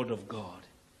make the word of God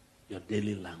your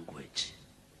daily language.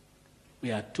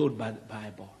 We are told by the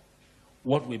Bible,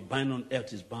 what we bind on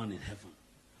earth is bound in heaven.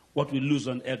 What we lose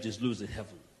on earth is loose in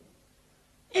heaven.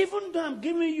 Even though I'm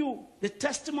giving you the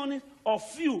testimony of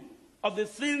few of the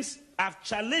things I've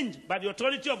challenged by the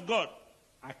authority of God,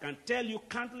 I can tell you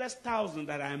countless thousands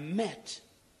that I met.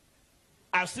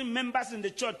 I've seen members in the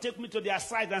church take me to their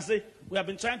side and say, we have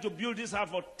been trying to build this house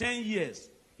for 10 years.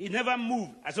 He never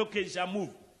moved. I said, okay, he shall move.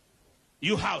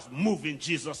 You house, move in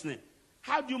Jesus' name.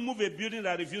 How do you move a building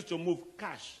that refuses to move?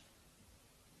 Cash.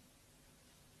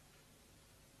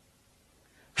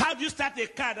 How do you start a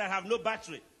car that have no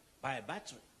battery? Buy a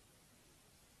battery.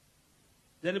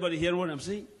 Does anybody hear what I'm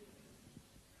saying?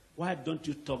 Why don't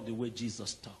you talk the way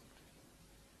Jesus talked?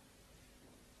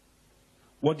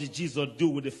 What did Jesus do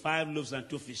with the 5 loaves and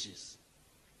 2 fishes?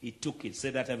 He took it.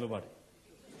 Say that, everybody.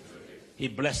 He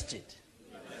blessed it.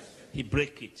 He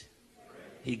broke it.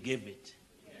 He gave it.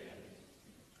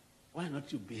 Why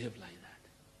not you behave like that?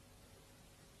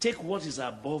 Take what is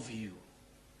above you.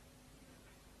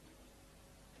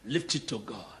 Lift it to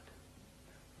God.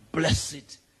 Bless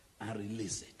it and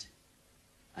release it.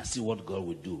 And see what God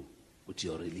will do with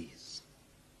your release.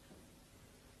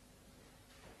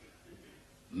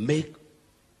 Make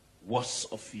words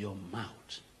of your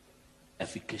mouth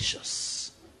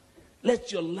efficacious.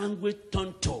 Let your language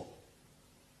turn to,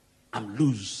 I'm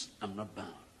loose, I'm not bound.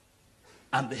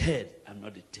 I'm the head, I'm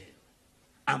not the tail.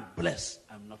 I'm blessed,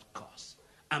 I'm not cursed.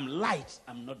 I'm light,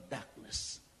 I'm not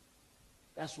darkness.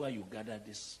 That's why you gather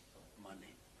this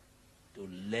money. To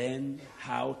learn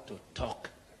how to talk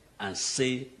and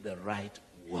say the right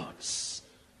words.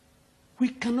 We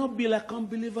cannot be like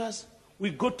unbelievers.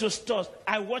 We go to stores.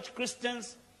 I watch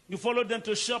Christians. You follow them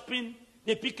to shopping.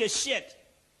 They pick a shirt.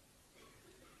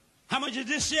 How much is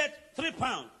this shirt? £3.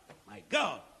 My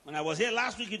God. When I was here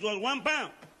last week, it was £1.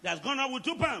 That's gone up with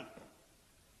 £2.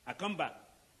 I come back.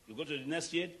 You go to the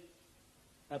next shirt.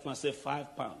 That one says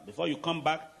 £5. Before you come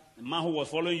back, the man who was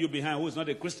following you behind, who is not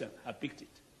a Christian, I picked it.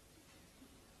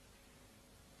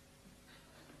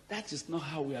 That is not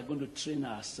how we are going to train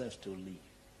ourselves to live.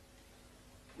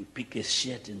 We pick a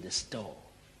shirt in the store.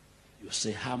 You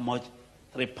say, how much?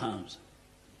 £3. You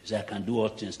say, I can do all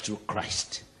things through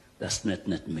Christ. That's not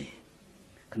me.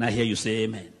 Can I hear you say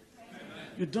amen? Amen.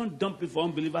 You don't dump it for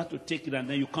unbelievers to take it and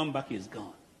then you come back, it's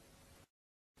gone.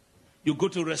 You go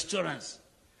to restaurants.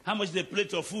 How much is a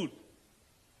plate of food?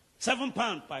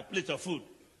 £7 per plate of food.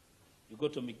 You go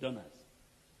to McDonald's.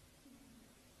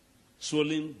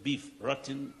 Swollen beef,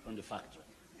 rotten from the factory.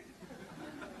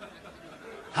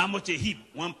 How much a heap?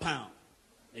 £1.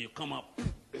 Then you come up.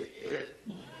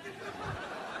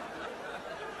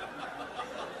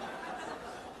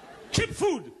 Cheap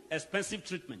food, expensive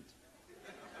treatment.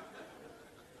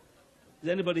 Is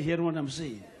anybody hearing what I'm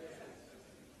saying?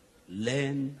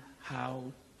 Learn how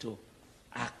to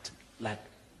act like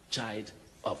child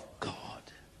of God.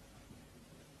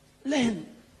 Learn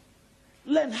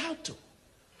how to.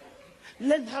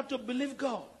 Learn how to believe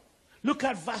God. Look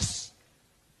at verse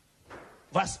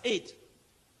 8.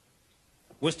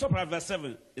 We'll stop at verse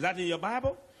 7. Is that in your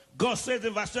Bible? God says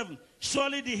in verse 7,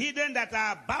 surely the hidden that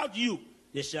are about you,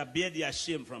 they shall bear their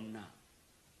shame from now.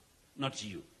 Not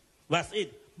you. Verse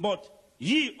 8, but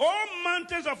ye, O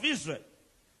mountains of Israel,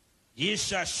 ye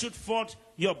shall shoot forth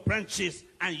your branches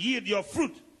and yield your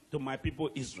fruit to my people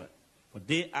Israel. For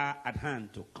they are at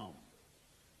hand to come.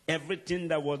 Everything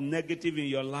that was negative in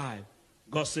your life,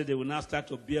 God said they will now start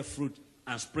to bear fruit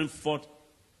and spring forth.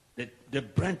 The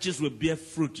branches will bear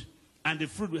fruit. And the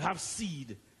fruit will have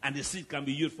seed. And the seed can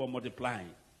be used for multiplying.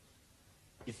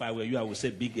 If I were you, I would say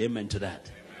big amen to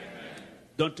that. Amen.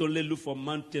 Don't only look for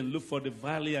mountain, look for the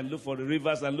valley and look for the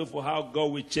rivers and look for how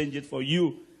God will change it for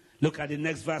you. Look at the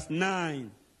next verse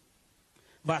 9.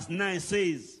 Verse 9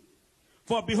 says,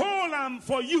 For behold, I'm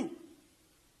for you.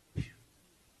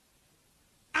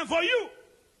 And for you.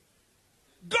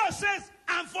 God says,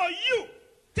 I'm for you.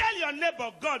 Tell your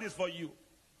neighbor, God is for you.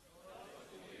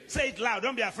 Say it loud,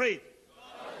 don't be afraid.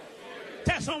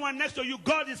 Tell someone next to you,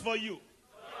 God is for you.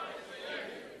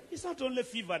 It's not only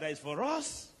fever that is for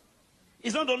us.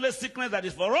 It's not only sickness that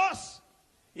is for us.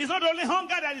 It's not only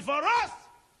hunger that is for us.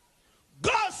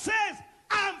 God says,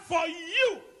 I'm for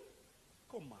you.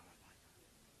 Come on.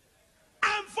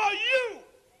 I'm for you.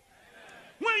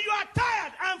 When you are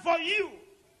tired, I'm for you.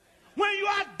 When you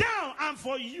are down, I'm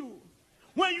for you.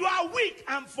 When you are weak,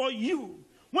 I'm for you.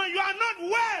 When you are not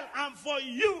well, I'm for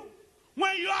you.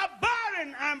 When you are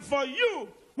barren, I'm for you.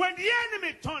 When the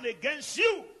enemy turns against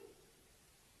you,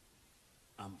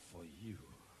 I'm for you.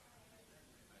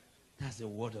 That's the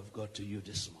word of God to you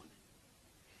this morning.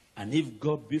 And if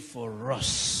God be for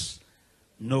us,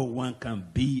 no one can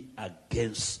be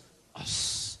against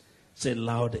us. Say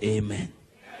loud, amen.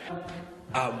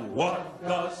 I'm what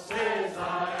God says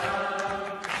I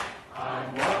am.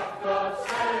 I'm what God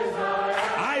says I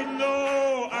am. I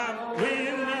know I'm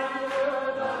winning.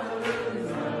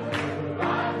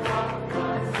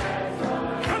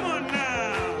 Come on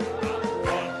now.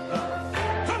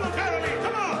 Come on, Caroline.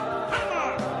 Come on. Come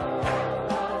on.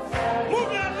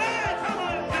 Move your leg. Come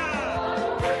on now.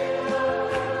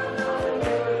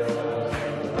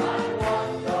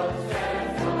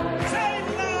 Say it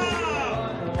loud.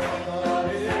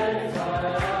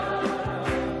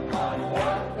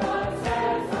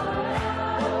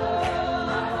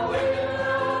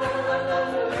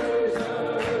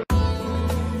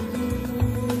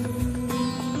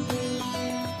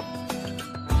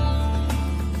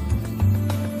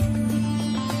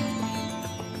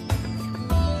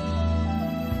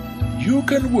 You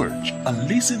can watch and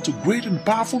listen to great and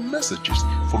powerful messages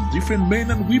from different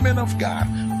men and women of God,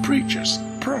 preachers,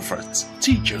 prophets,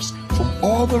 teachers from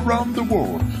all around the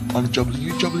world on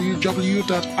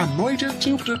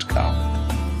www.anointedtube.com.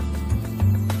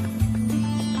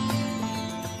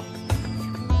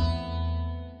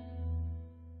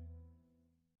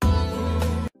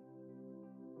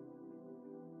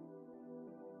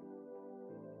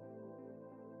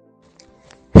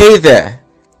 Hey there,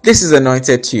 this is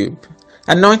Anointed Tube.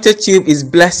 Anointed Tube is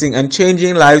blessing and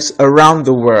changing lives around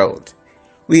the world.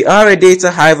 We are a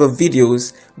data hive of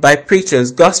videos by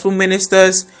preachers, gospel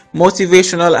ministers,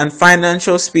 motivational and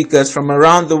financial speakers from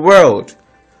around the world.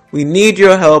 We need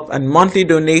your help and monthly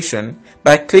donation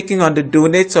by clicking on the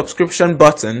donate subscription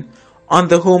button on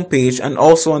the homepage and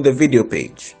also on the video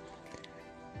page.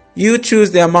 You choose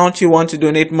the amount you want to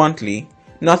donate monthly.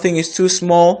 Nothing is too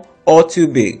small or too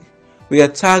big. We are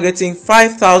targeting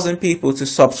 5,000 people to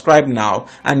subscribe now,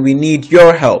 and we need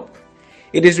your help.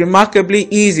 It is remarkably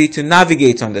easy to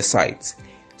navigate on the site.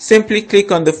 Simply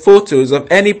click on the photos of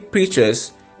any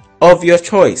preachers of your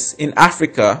choice in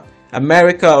Africa,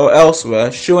 America or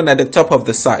elsewhere shown at the top of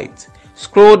the site.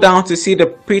 Scroll down to see the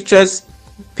preachers'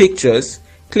 pictures.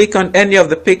 Click on any of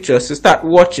the pictures to start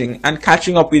watching and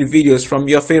catching up with videos from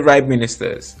your favorite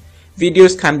ministers.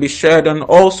 Videos can be shared on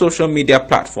all social media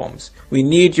platforms. We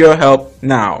need your help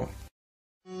now.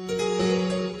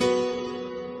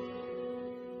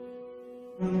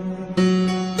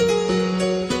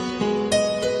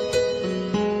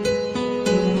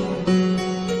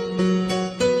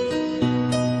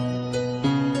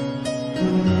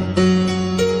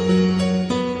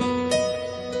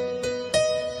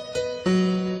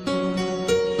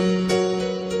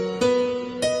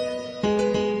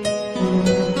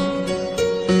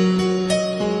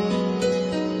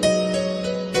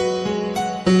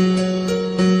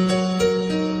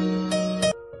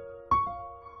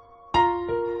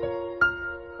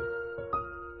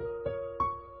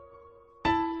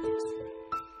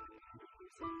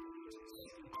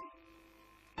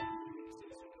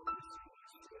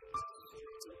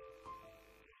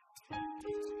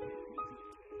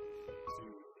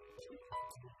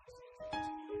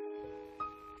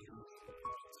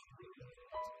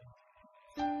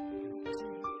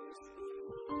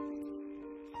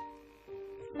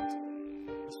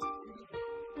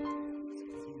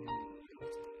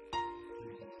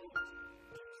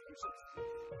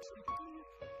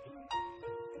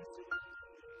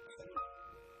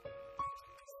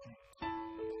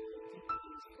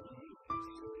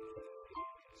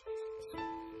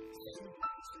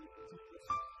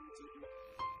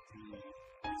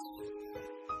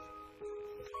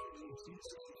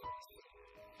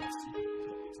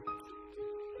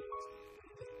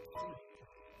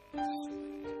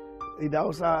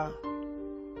 Idahosa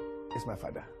is my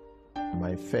father.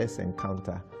 My first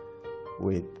encounter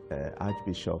with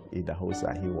Archbishop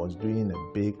Idahosa. He was doing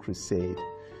a big crusade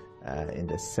in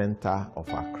the center of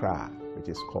Accra, which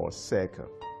is called Circle.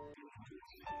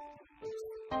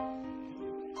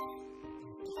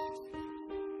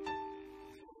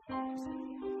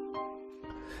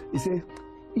 He said,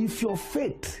 if your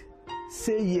faith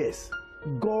say yes,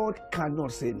 God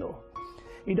cannot say no.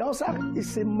 Idahosa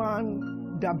is a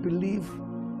man that believes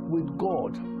with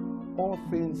God all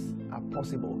things are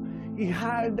possible. He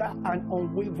had an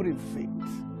unwavering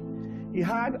faith. He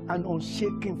had an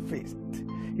unshaking faith.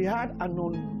 He had an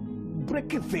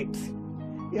unbreaking faith.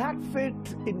 He had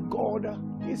faith in God.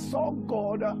 He saw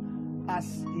God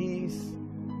as he's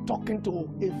talking to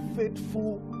a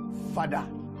faithful father.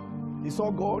 He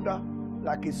saw God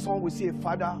like a son will see a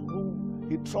father who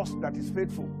he trusts that is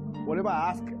faithful. Whatever I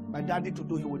ask my daddy to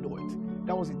do, he will do it.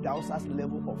 That was Idahosa's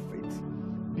level of faith,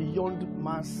 beyond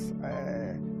mass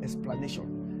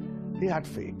explanation. He had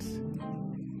faith.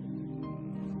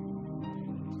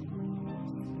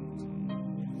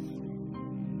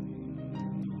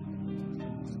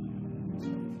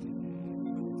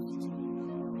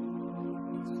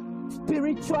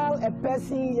 Spiritual a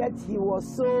person, yet he was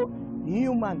so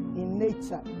human in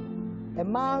nature. A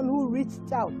man who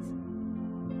reached out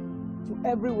to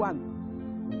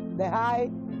everyone, the high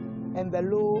and the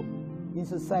low in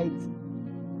society.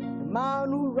 A man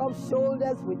who rubbed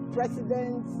shoulders with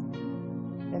presidents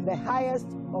and the highest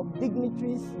of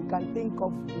dignitaries you can think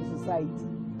of in society.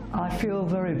 I feel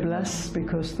very blessed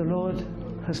because the Lord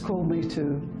has called me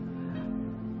to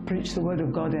preach the Word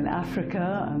of God in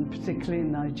Africa and particularly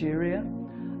in Nigeria.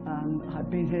 And I've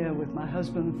been here with my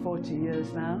husband 40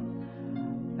 years now.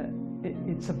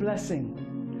 It's a blessing,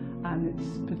 and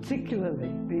it's particularly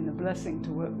been a blessing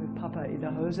to work with Papa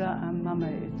Idahosa and Mama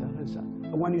Idahosa.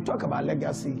 When you talk about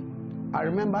legacy, I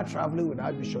remember traveling with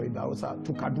Archbishop Idahosa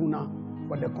to Kaduna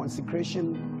for the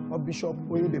consecration of Bishop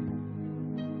Oyedepo.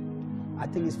 I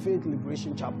think it's Faith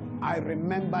Liberation Chapel. I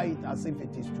remember it as if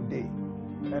it is today.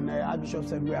 And Archbishop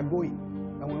said, we are going.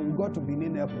 And when we got to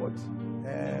Benin Airport,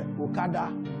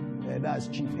 Okada, that's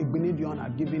Chief Egbinidion,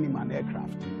 had given him an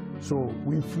aircraft. So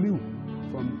we flew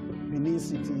from Benin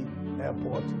City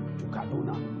Airport to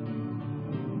Kaduna.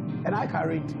 And I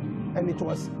carried, and it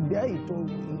was there he told,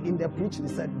 in the preaching,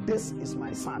 he said, this is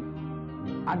my son.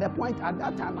 At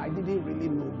that time, I didn't really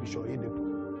know Bishop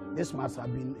Oyedepo. This must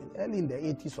have been early in the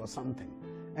 80s or something.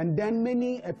 And then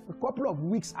a couple of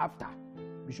weeks after,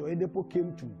 Bishop Oyedepo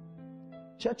came to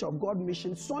Church of God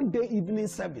Mission Sunday evening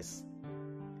service.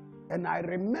 And I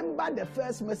remember the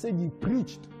first message he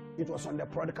preached. It was on the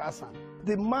prodigal son.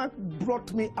 The man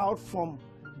brought me out from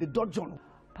the dungeon.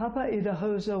 Papa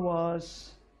Idahosa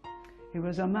was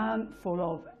a man full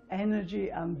of energy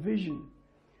and vision.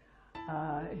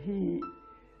 He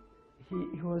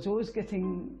was always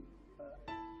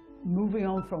moving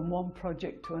on from one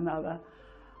project to another.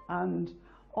 And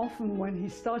often when he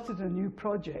started a new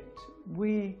project,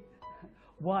 we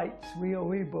whites, we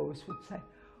Oebos would say,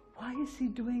 why is he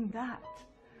doing that?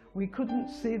 We couldn't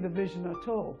see the vision at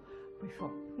all. We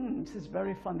thought, this is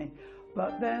very funny.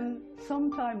 But then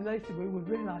sometime later we would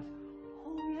realize,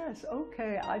 oh yes,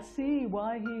 okay, I see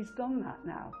why he's done that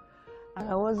now.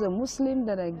 I was a Muslim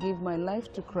that I gave my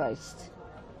life to Christ.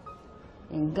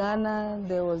 In Ghana,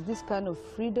 there was this kind of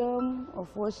freedom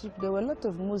of worship. There were a lot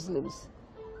of Muslims.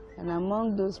 And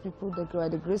among those people that by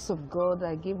the grace of God,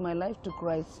 I gave my life to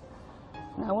Christ.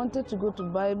 And I wanted to go to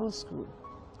Bible school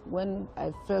when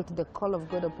I felt the call of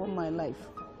God upon my life.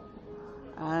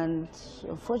 And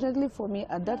unfortunately for me,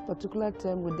 at that particular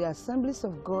time with the Assemblies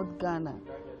of God Ghana,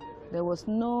 there was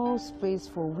no space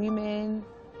for women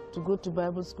to go to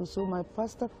Bible school. So my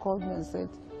pastor called me and said,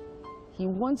 he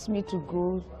wants me to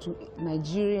go to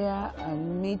Nigeria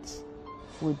and meet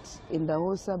with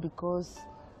Idahosa because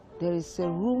there is a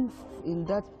room in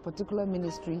that particular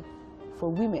ministry for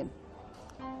women.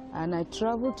 And I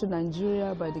traveled to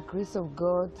Nigeria by the grace of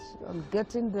God. On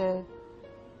getting there,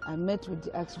 I met with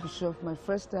the Archbishop, my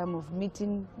first time of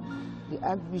meeting the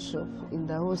Archbishop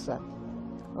Idahosa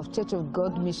of Church of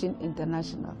God Mission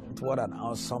International. What an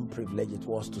awesome privilege it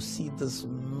was to see this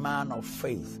man of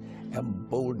faith and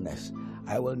boldness.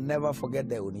 I will never forget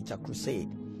the Onitsha Crusade.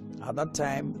 At that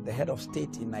time, the head of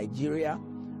state in Nigeria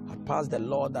had passed the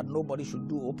law that nobody should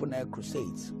do open-air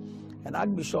crusades. And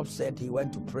Archbishop said he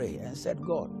went to pray and said,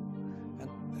 God,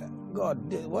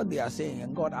 what they are saying,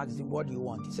 and God asked him, what do you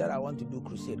want? He said, I want to do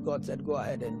crusade. God said, go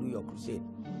ahead and do your crusade.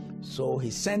 So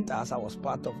he sent us, I was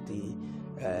part of the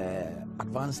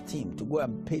advanced team, to go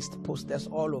and paste posters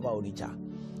all over Onitsha.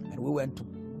 And we went to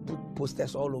put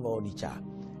posters all over Onitsha.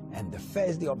 And the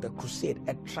first day of the crusade,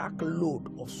 a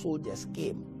truckload of soldiers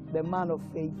came. The man of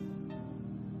faith,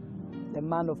 the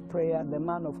man of prayer, the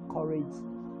man of courage,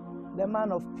 the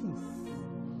man of peace.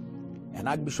 And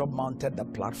Archbishop mounted the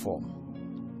platform,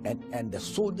 and the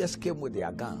soldiers came with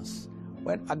their guns.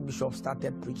 When Archbishop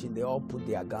started preaching, they all put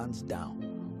their guns down.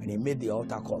 When he made the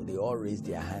altar call, they all raised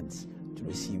their hands to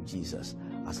receive Jesus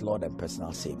as Lord and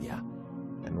personal Savior.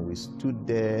 And we stood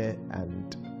there,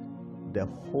 and the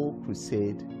whole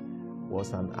crusade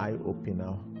was an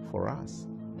eye-opener for us.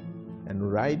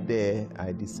 And right there,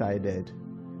 I decided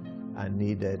I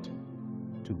needed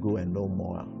to go and know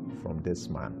more from this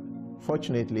man.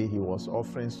 Fortunately, he was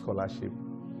offering scholarship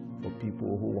for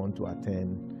people who want to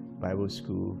attend Bible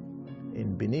school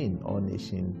in Benin, All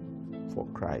Nation for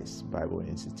Christ Bible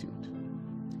Institute.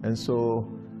 And so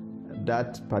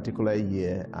that particular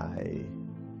year, I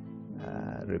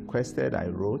requested, I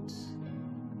wrote,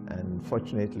 and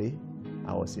fortunately,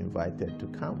 I was invited to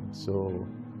come. So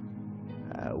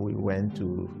we went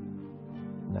to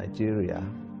Nigeria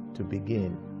to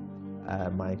begin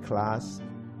my class.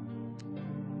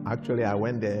 Actually, I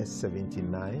went there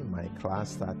 79. My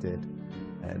class started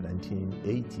in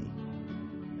 1980.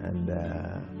 And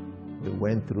we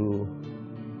went through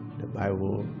the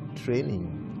Bible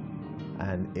training,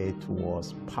 and it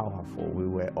was powerful. We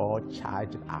were all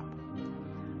charged up.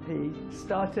 He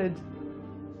started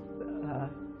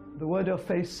the Word of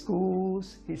Faith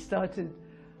schools. He started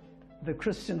the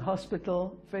Christian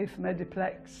Hospital, Faith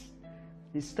Mediplex.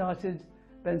 He started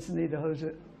Benson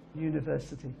Idahosa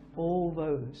University, all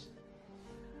those.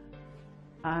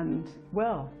 And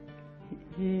well,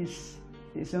 he's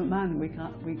a man we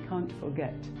can't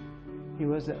forget. He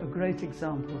was a great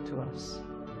example to us,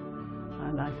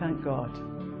 and I thank God.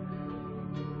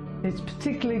 It's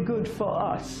particularly good for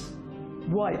us,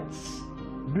 whites,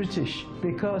 British,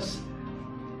 because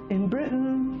in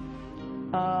Britain,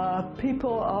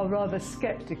 people are rather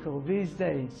skeptical these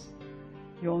days.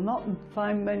 You'll not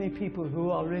find many people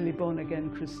who are really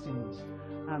born-again Christians.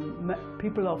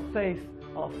 People of faith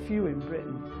are few in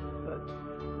Britain, but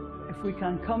if we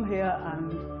can come here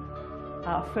and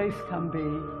our faith can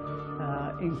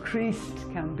be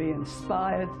increased, can be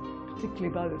inspired, particularly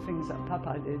by the things that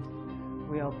Papa did,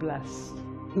 we are blessed.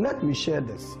 Let me share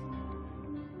this.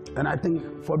 And I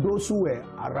think for those who were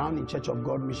around in Church of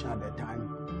God Mission at that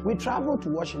time, we traveled to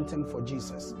Washington for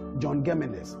Jesus. John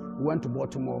Gemenes went to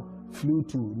Baltimore, flew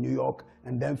to New York,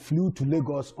 and then flew to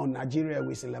Lagos on Nigeria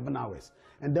Airways 11 hours.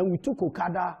 And then we took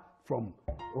Okada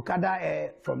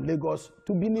Air from Lagos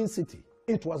to Benin City.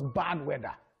 It was bad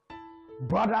weather.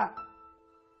 Brother,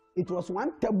 it was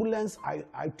one turbulence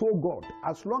I told God,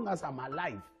 as long as I'm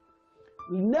alive,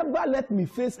 never let me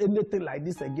face anything like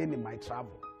this again in my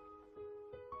travel.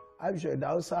 Archbishop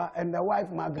Idahosa and the wife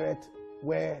Margaret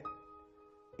were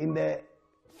in the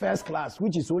first class,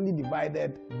 which is only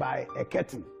divided by a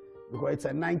curtain, because it's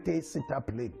a 90-seater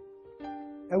plane.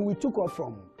 And we took off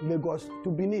from Lagos to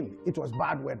Benin. It was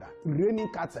bad weather, raining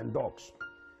cats and dogs.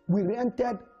 We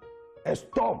rented a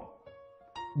storm.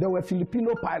 There were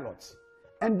Filipino pilots.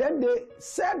 And then they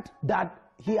said that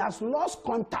he has lost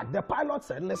contact. The pilot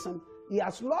said, listen, he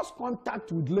has lost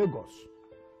contact with Lagos.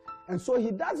 And so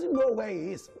he doesn't know where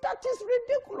he is. That is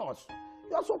ridiculous.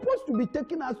 You're supposed to be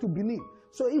taking us to Benin.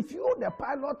 So if you, the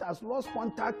pilot, has lost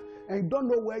contact and you don't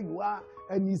know where you are,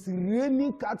 and it's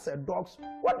raining cats and dogs,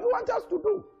 what do you want us to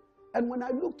do? And when I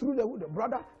looked through the window,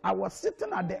 brother, I was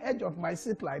sitting at the edge of my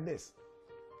seat like this.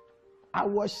 I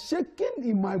was shaking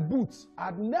in my boots.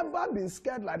 I'd never been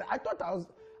scared like that. I thought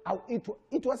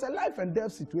it was a life and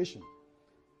death situation.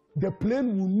 The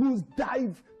plane will lose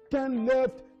dive, turn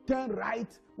left, turn right.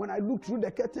 When I looked through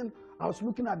the curtain, I was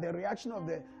looking at the reaction of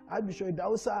the Archbishop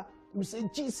Idahosa. We say,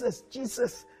 Jesus,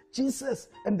 Jesus, Jesus.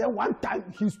 And then one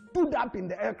time he stood up in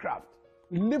the aircraft,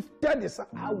 lifted his hand.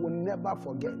 I will never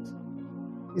forget.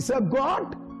 He said,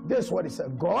 God, this is what he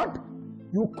said. God,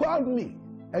 you called me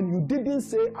and you didn't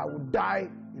say I would die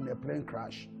in a plane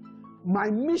crash. My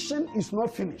mission is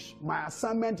not finished. My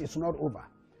assignment is not over.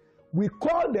 We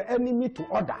call the enemy to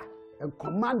order and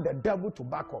command the devil to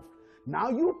back off. Now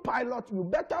you pilot, you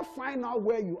better find out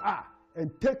where you are and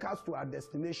take us to our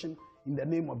destination in the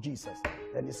name of Jesus.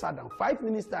 Then he sat down. 5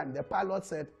 minutes time, the pilot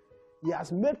said, he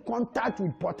has made contact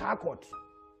with Port Harcourt.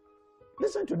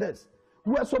 Listen to this.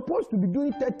 We are supposed to be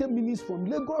doing 30 minutes from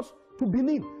Lagos to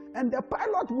Benin. And the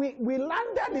pilot, we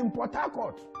landed in Port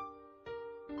Harcourt.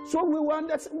 So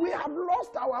we have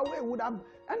lost our way. We would have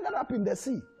ended up in the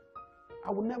sea.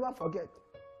 I will never forget.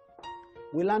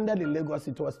 We landed in Lagos.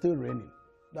 It was still raining.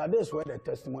 That is where the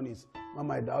testimony is.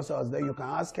 Mama Idahosa was there. You can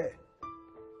ask her.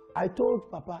 I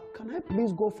told Papa, can I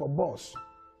please go for bus?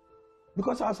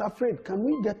 Because I was afraid. Can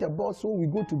we get a bus so we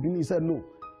go to Benin? He said, no.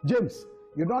 James,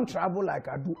 You don't travel like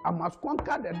I do. I must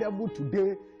conquer the devil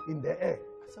today in the air.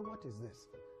 I said, what is this?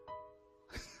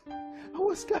 I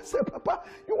was scared. I said, Papa,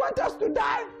 you want us to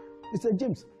die? He said,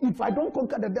 James, if I don't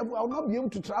conquer the devil, I will not be able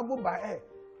to travel by air.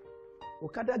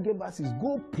 Okada gave us his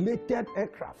gold-plated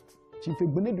aircraft. Chief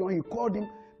Igbenidion, he called him.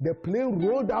 The plane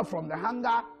rolled out from the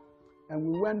hangar, and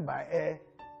we went by air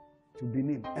to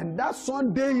Benin. And that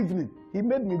Sunday evening, he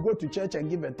made me go to church and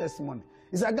give a testimony.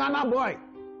 He's a Ghana boy.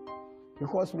 He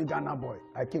calls me Ghana boy.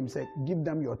 I came and said, give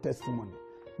them your testimony.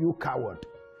 You coward.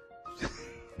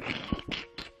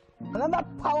 Another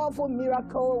powerful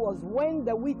miracle was when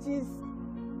the witches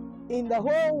in the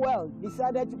whole world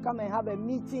decided to come and have a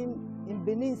meeting in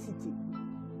Benin City.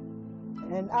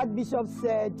 And Archbishop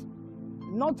said,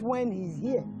 not when he's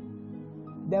here.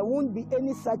 There won't be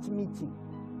any such meeting.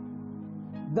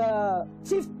 The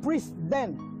chief priest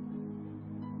then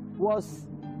was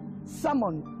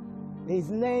summoned. His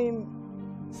name,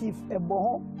 Chief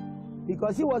Eboho,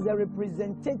 because he was a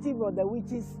representative of the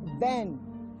witches then.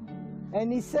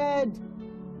 And he said,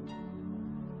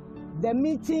 the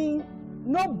meeting,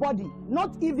 nobody,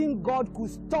 not even God, could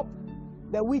stop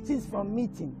the witches from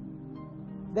meeting.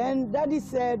 Then Daddy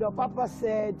said, or Papa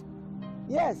said,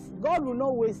 yes, God will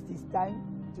not waste his time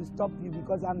to stop you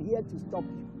because I'm here to stop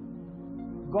you.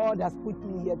 God has put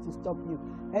me here to stop you.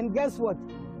 And guess what?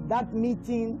 That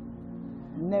meeting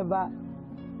never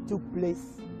took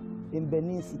place in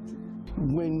Benin City.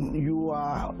 When you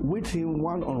are with him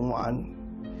one-on-one,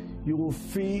 you will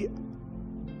feel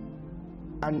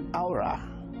an aura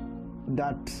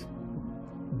that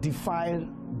defies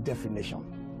definition.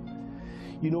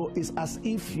 You know, it's as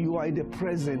if you are in the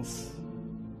presence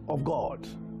of God,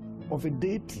 of a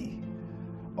deity,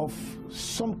 of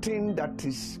something that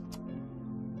is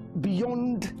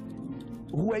beyond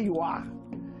where you are.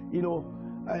 You know,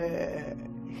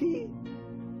 he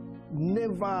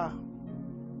never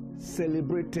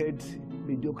celebrated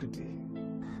mediocrity.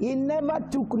 He never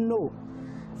took no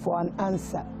for an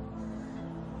answer.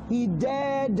 He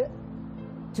dared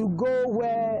to go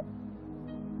where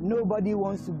nobody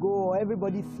wants to go or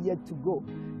everybody feared to go.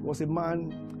 He was a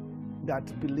man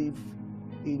that believed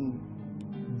in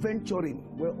venturing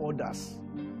where others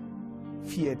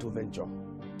fear to venture.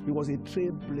 He was a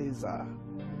trailblazer.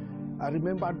 I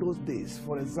remember those days.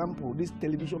 For example, this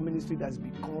television ministry that's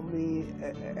becoming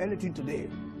anything today,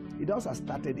 he also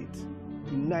started it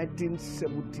in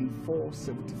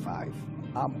 1974-75.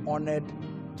 I'm honored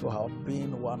to have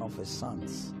been one of his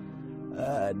sons.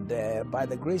 And by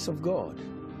the grace of God,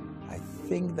 I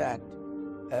think that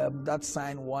that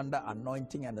sign, wonder,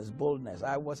 anointing, and his boldness.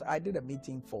 I did a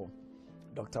meeting for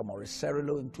Dr. Maurice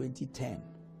Cerullo in 2010.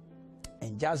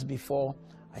 And just before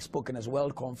I spoke in his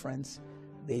World Conference,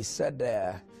 they said,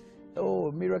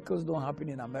 oh, miracles don't happen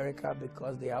in America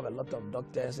because they have a lot of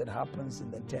doctors. It happens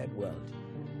in the third world.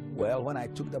 Well, when I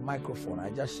took the microphone, I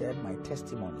just shared my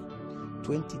testimony.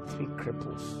 23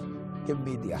 cripples gave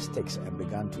me their sticks and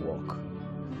began to walk.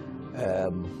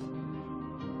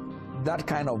 That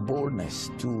kind of boldness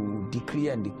to decree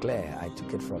and declare, I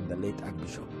took it from the late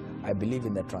Archbishop. I believe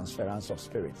in the transference of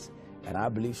spirits, and I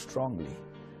believe strongly,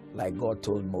 like God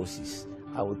told Moses,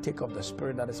 I will take of the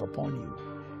spirit that is upon you,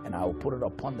 and I will put it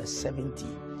upon the 70.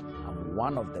 I'm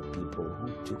one of the people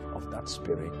who took of that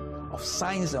spirit of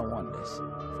signs and wonders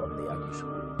from the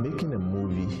Archbishop. Making a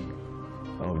movie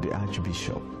of the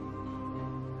Archbishop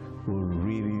will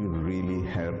really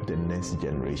help the next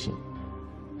generation,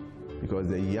 because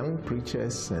the young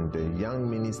preachers and the young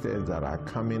ministers that are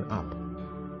coming up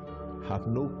have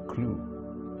no clue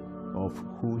of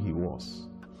who he was.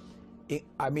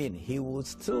 I mean, he will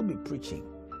still be preaching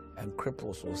and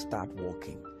cripples will start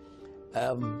walking.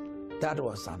 That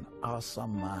was an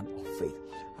awesome man of faith.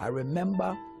 I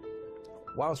remember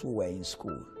whilst we were in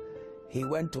school, he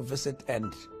went to visit,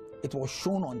 and it was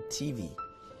shown on TV.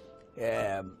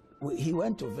 He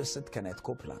went to visit Kenneth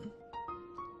Copeland,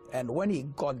 and when he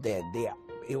got there,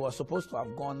 he was supposed to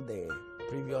have gone the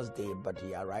previous day, but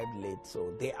he arrived late.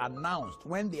 So they announced,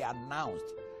 when they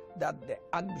announced that the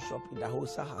Archbishop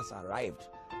Idahosa has arrived,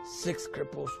 6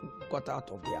 cripples got out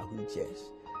of their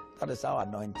wheelchairs. That is how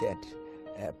anointed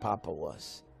Papa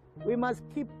was. We must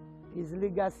keep his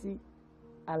legacy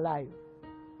alive.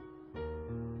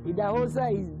 Idahosa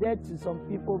is dead to some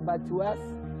people, but to us,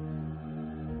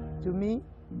 to me,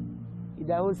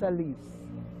 Idahosa lives.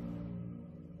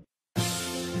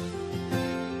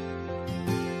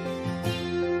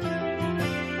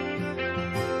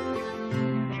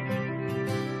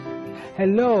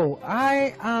 Hello,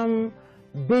 I am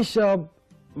Bishop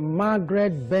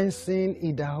Margaret Benson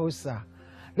Idahosa,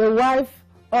 the wife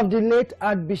of the late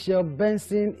Archbishop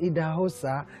Benson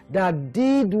Idahosa that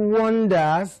did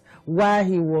wonders while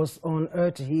he was on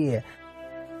earth here.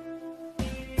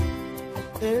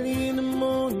 Early in the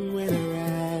morning when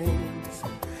I rise,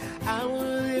 I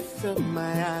will lift up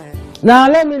my eyes. Now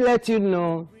let me let you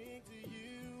know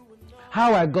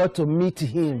how I got to meet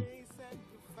him.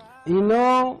 You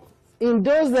know, in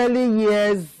those early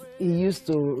years, he used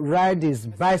to ride his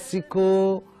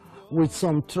bicycle with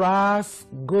some tracks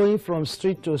going from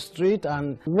street to street,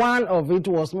 and one of it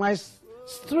was my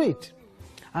street.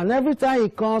 And every time he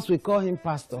comes, we call him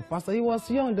Pastor. Pastor, he was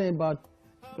young then, about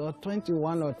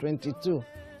 21 or 22.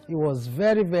 He was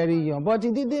very, very young, but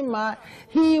he didn't mind.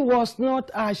 He was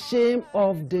not ashamed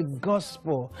of the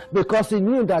gospel because he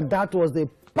knew that that was the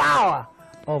power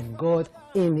of God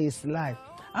in his life.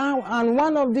 And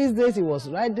one of these days he was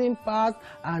riding past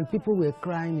and people were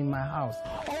crying in my house.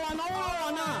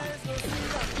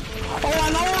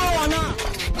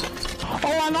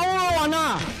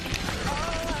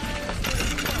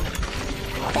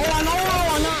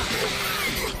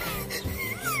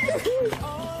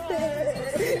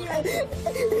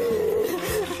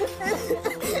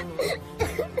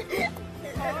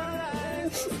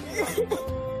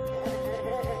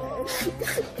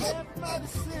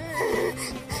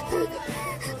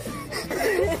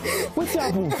 What's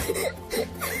happened?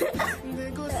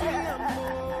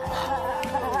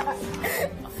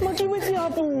 Monkey, what's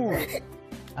happened?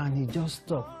 And he just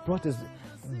stopped,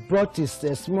 brought his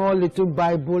small little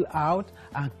Bible out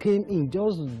and came in,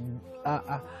 just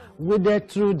waded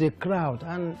through the crowd.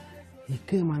 And he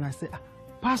came and I said,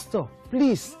 Pastor,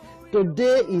 please,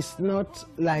 today is not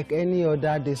like any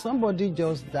other day. Somebody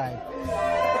just died.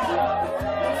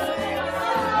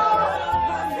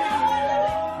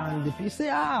 And the people say,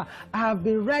 I have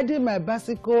been riding my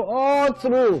bicycle all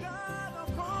through.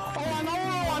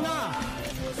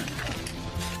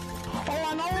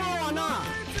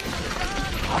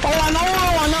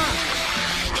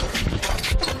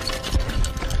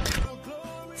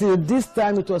 Till this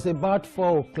time it was about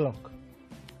 4 o'clock.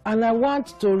 And I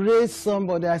want to raise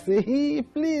somebody. I say, hey,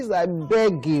 please, I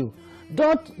beg you,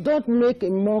 don't make a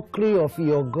mockery of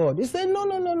your God. He said,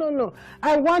 no.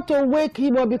 I want to wake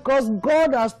him up because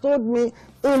God has told me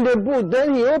in the book.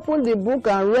 Then he opened the book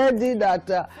and read it that,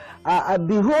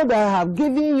 behold, I have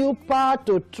given you power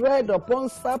to tread upon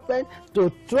serpents,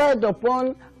 to tread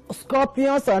upon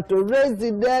scorpions, and to raise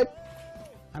the dead.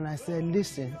 And I said,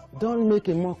 listen, don't make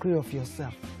a mockery of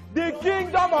yourself. The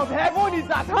kingdom of heaven is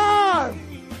at hand.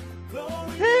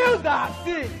 Heal the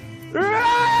sick.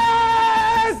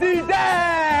 Raise the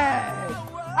dead.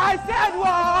 I said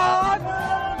what?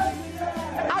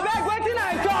 I beg waiting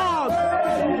I talk.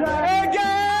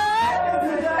 Again.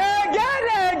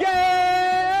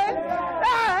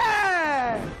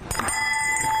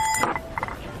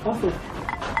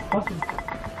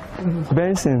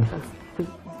 Benson.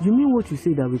 You mean what you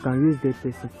say, that we can raise that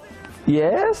person?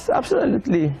 Yes,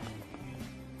 absolutely.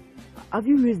 Have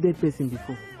you raised that person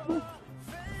before?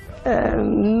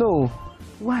 No.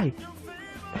 Why?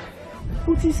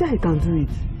 But you say I can do it.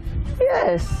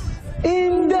 Yes.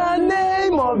 In the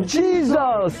name of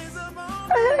Jesus.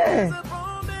 Hey.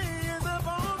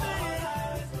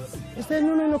 He said,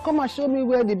 no, come and show me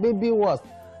where the baby was.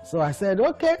 So I said,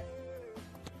 okay.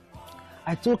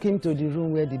 I took him to the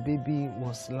room where the baby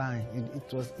was lying.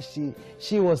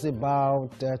 She was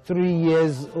about 3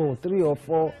 years old, 3 or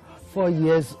 4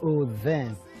 years old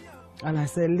then. And I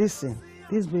said, listen,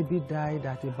 this baby died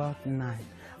at about 9.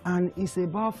 And it's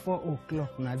about 4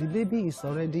 o'clock now. The baby is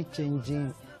already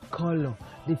changing color.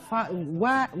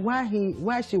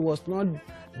 Why she was not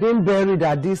being buried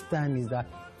at this time is that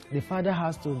the father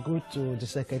has to go to the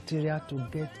secretariat to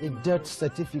get a death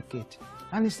certificate.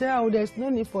 And he said, oh, there's no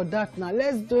need for that now.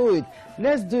 Let's do it.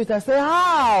 Let's do it. I said,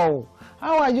 how?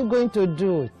 How are you going to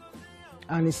do it?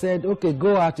 And he said, okay,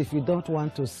 go out if you don't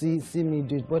want to see me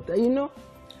do it. But you know,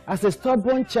 as a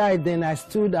stubborn child, then I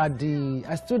stood at the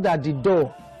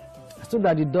door. I stood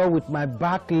at the door with my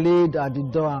back laid at the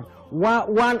door.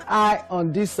 One eye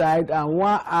on this side and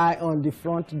one eye on the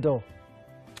front door.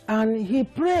 And he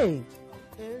prayed.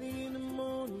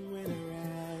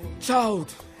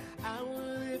 Child,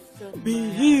 be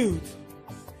healed.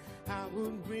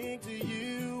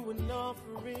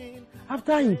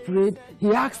 After he prayed,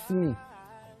 he asked me,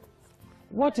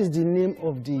 what is the name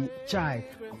of the child?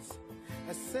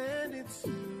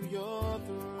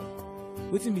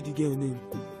 What's be the girl name?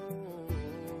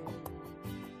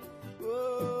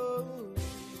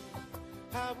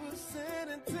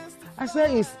 I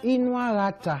said, it's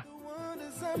Inwarata.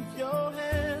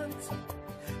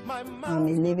 I'm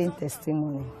a living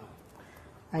testimony.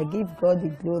 I give God the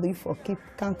glory for keep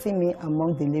counting me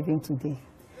among the living today.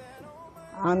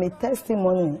 I'm a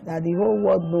testimony that the whole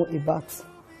world know about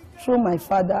through my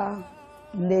father,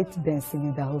 late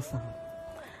Benson Idahosa.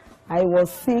 I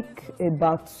was sick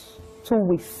about 2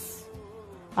 weeks.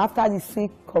 After the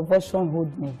sick, convulsion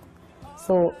hold me.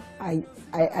 So I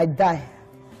died.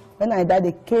 When I died,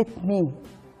 they kept me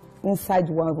inside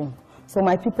one room. So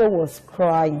my people was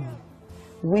crying,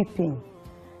 weeping.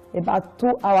 About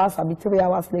 2 hours, maybe 3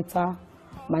 hours later,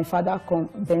 my father come,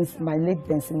 my late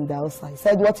Benson Idahosa. He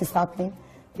said, what is happening?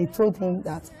 They told him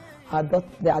that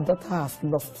their daughter has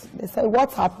lost. They said,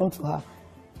 what happened to her?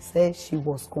 He said she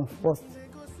was confused.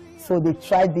 So they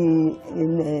tried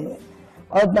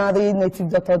ordinary native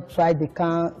doctor tried, they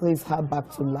can't raise her back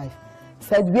to life. He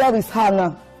said, where is her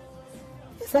now?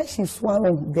 He said, she's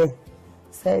swallowed there.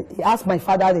 He asked my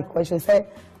father the question. He said,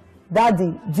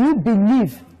 Daddy, do you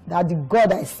believe that the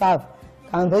God I serve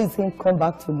can raise him come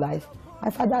back to life? My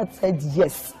father said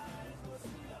yes.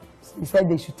 So he said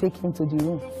they should take him to the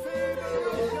room.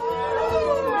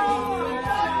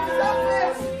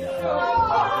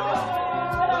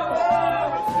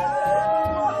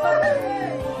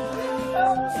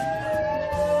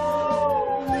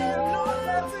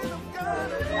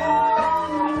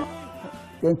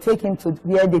 Then take him to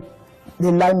where they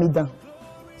lie me down.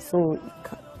 So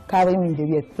carry me, they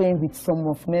were praying with some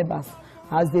of members.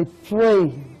 As they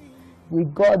pray,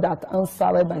 with God that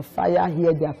answered by fire,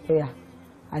 hear their prayer.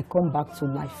 I come back to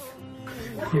life.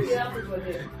 Hallelujah!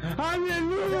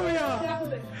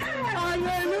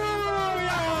 Hallelujah!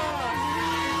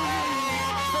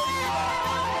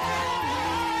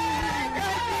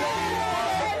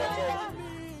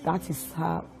 That is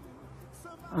how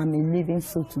I'm a living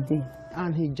soul today.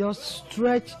 And he just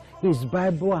stretched his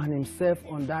Bible and himself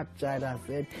on that child and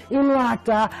said,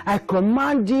 Inuata, I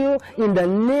command you in the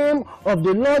name of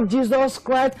the Lord Jesus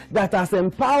Christ that has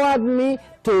empowered me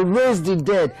to raise the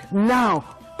dead. Now,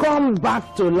 come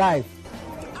back to life.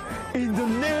 In the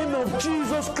name of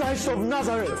Jesus Christ of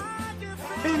Nazareth,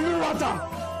 Inuata,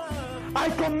 I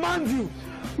command you,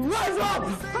 rise up!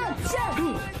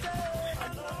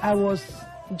 I was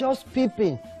just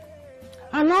peeping.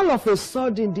 And all of a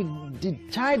sudden, the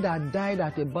child that died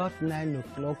at about 9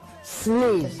 o'clock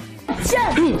sneezed.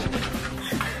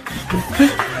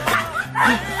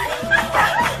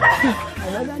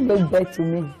 Another gave birth to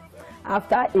me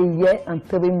after a year and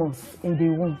 3 months in the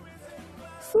womb.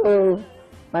 So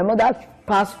my mother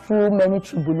passed through many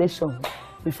tribulations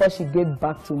before she gave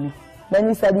back to me.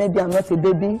 Many said maybe I'm not a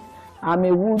baby, I'm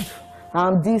a wood,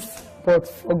 I'm this, but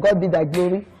for God be thy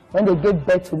glory. When they gave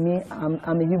birth to me, I'm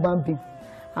a human being.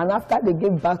 And after they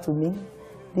gave back to me,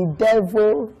 the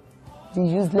devil, the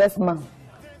useless man,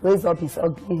 raised up his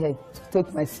ugly head to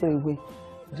take my soul away.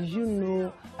 Did you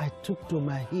know I took to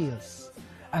my heels?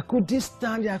 I couldn't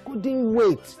stand there, I couldn't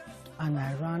wait, and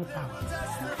I ran out.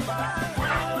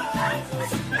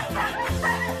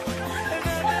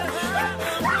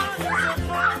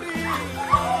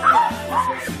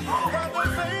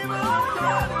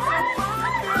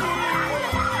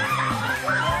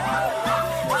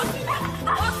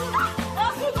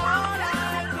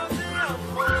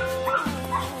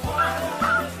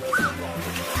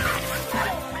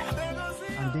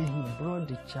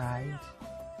 The child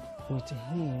with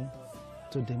him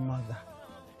to the mother.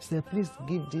 He said, please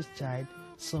give this child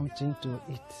something to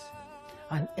eat.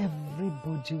 And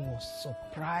everybody was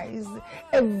surprised.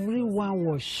 Everyone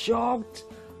was shocked.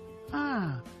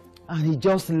 And he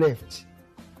just left.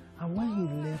 And when he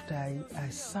left, I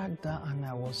sat down and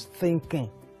I was thinking,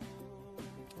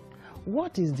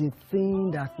 what is the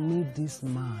thing that made this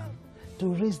man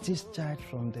to raise this child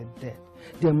from the dead?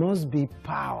 There must be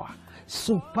power.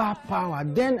 Super power.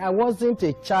 Then I wasn't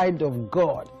a child of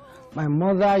God. My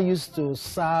mother used to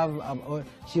serve,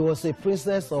 she was a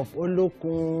princess of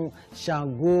Olokun,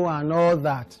 Shango and all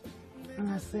that. And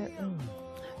I said,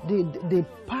 the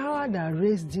power that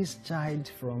raised this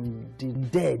child from the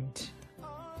dead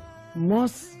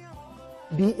must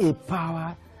be a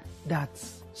power that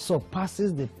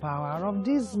surpasses the power of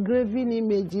these graven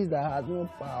images that has no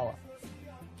power.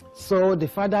 So the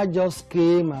father just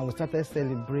came and we started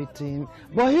celebrating,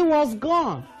 but he was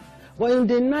gone. But in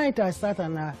the night I sat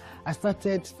and I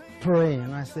started praying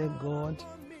and I said, God,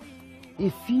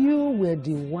 if you were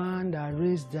the one that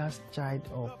raised that child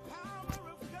up,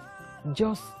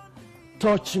 just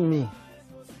touch me.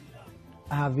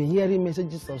 I have been hearing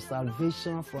messages of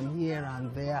salvation from here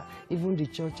and there, even the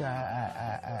church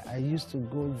I used to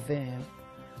go there,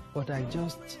 but I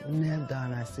just knelt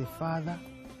down and I said, Father,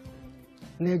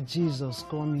 let Jesus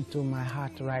come into my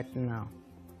heart right now.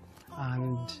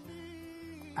 And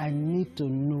I need to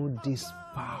know this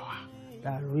power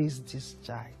that raised this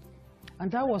child.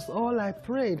 And that was all I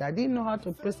prayed. I didn't know how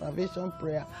to pray salvation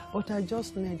prayer, but I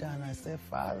just knelt down and I said,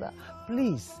 Father,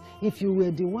 please, if you were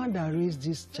the one that raised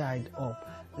this child up,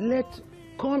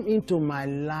 come into my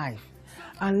life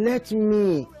and let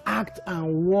me act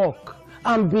and walk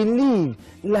and believe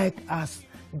like as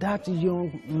that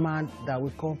young man that we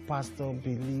call pastor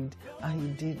believed, and he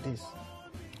did this.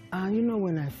 And you know,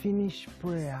 when I finished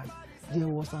prayers, there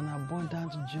was an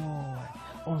abundant joy,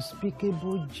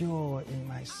 unspeakable joy in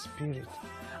my spirit.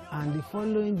 And the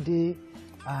following day,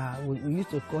 we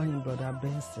used to call him Brother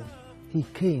Benson. He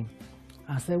came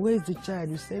and said, where is the child?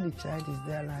 You said the child is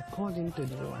there. And I called him to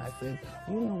the room and I said,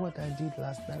 you know what I did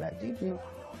last night? I did know.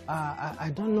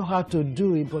 I don't know how to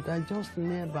do it, but I just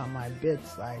knelt by my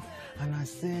bedside and I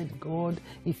said, God,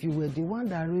 if you were the one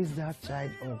that raised that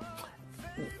child up,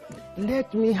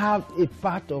 let me have a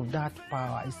part of that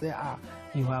power. He said,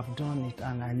 you have done it.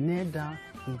 And I knelt down,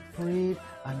 he prayed,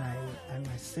 and I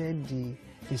said the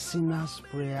sinner's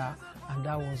prayer, and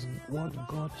that was what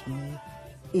got me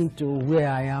into where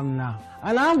I am now.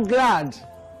 And I'm glad.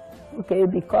 Okay,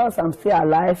 because I'm still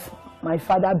alive, my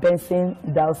father Benson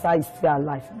Idahosa is still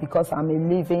alive, because I'm a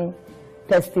living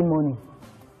testimony.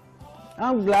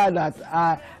 I'm glad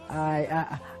that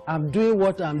I'm doing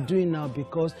what I'm doing now,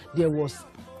 because there was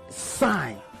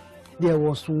sign, there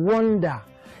was wonder,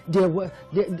 there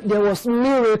was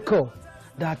miracle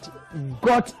that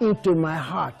got into my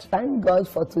heart. Thank God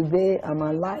for today I'm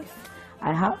alive.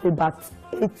 I have about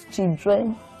 8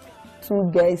 children,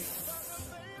 2 girls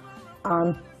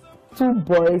and 2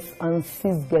 boys and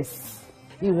 6 girls.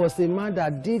 He was a man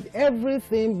that did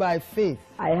everything by faith.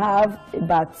 I have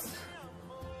about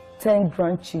 10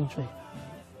 grandchildren,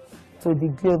 to the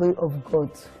glory of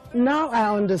God. Now I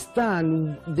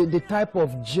understand the type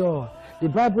of joy. The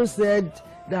Bible said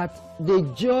that the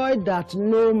joy that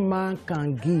no man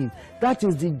can give, that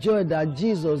is the joy that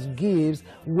Jesus gives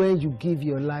when you give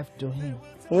your life to him.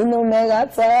 Inu mega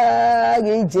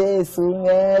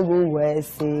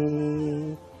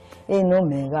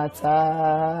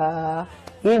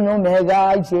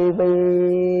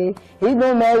jebe,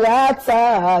 inu mega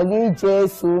tagi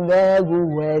Jesu megu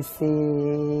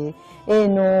wese,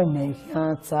 inu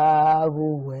mega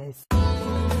tagu wese.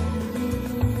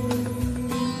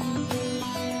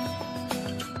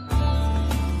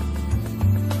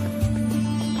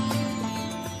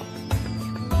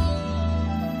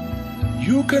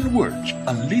 You can watch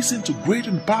and listen to great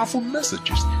and powerful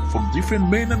messages from different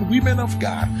men and women of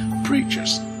God,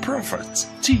 preachers, prophets,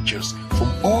 teachers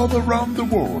from all around the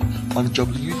world on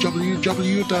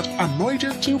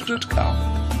www.anointedtube.com.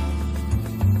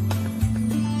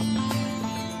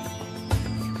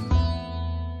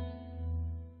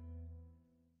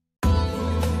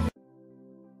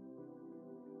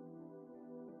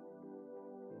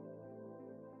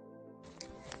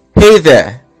 Hey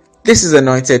there, this is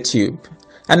Anointed Tube.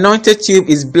 Anointed Tube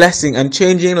is blessing and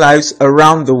changing lives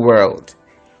around the world.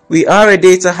 We are a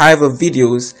data hive of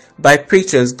videos by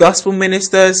preachers, gospel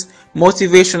ministers,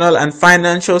 motivational and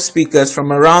financial speakers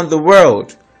from around the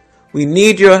world. We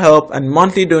need your help and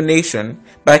monthly donation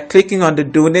by clicking on the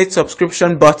donate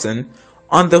subscription button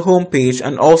on the homepage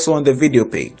and also on the video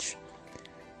page.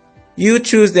 You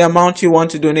choose the amount you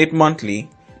want to donate monthly.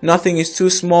 Nothing is too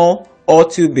small or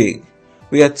too big.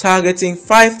 We are targeting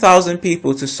 5,000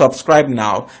 people to subscribe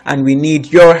now, and we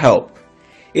need your help.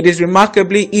 It is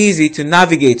remarkably easy to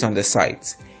navigate on the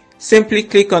site. Simply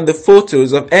click on the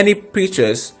photos of any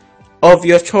preachers of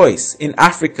your choice in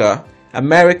Africa,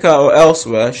 America or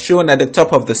elsewhere shown at the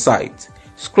top of the site.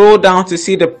 Scroll down to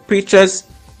see the preachers'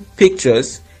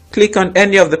 pictures. Click on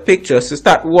any of the pictures to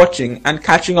start watching and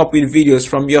catching up with videos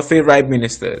from your favorite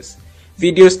ministers.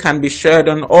 Videos can be shared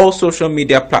on all social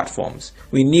media platforms.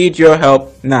 We need your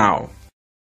help now.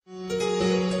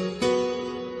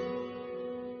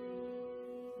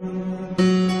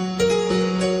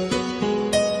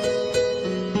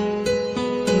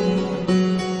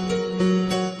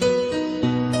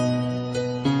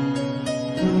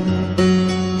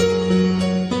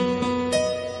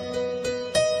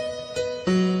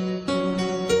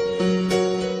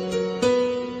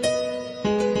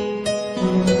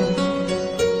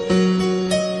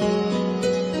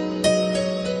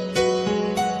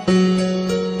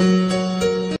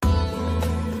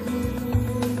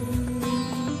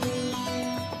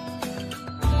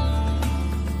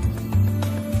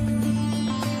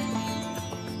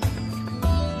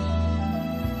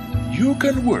 You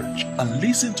can watch and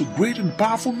listen to great and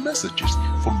powerful messages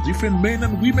from different men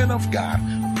and women of God,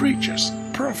 preachers,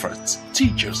 prophets,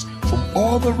 teachers from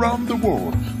all around the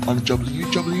world on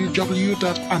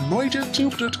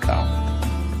www.anointedtube.com.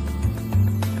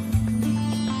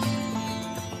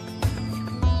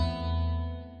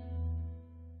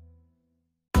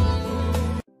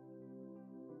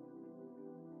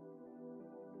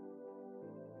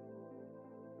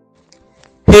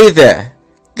 Hey there,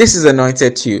 this is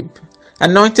Anointed Tube.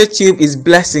 Anointed Tube is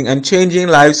blessing and changing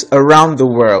lives around the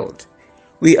world.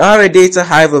 We are a data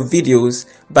hive of videos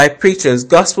by preachers,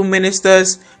 gospel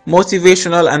ministers,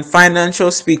 motivational and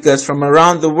financial speakers from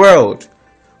around the world.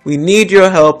 We need your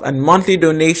help and monthly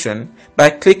donation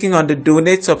by clicking on the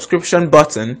donate subscription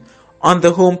button on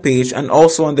the homepage and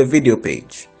also on the video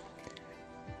page.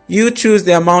 You choose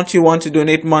the amount you want to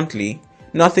donate monthly.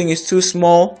 Nothing is too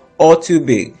small or too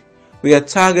big. We are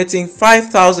targeting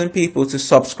 5,000 people to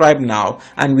subscribe now,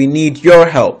 and we need your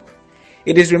help.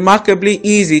 It is remarkably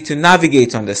easy to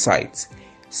navigate on the site.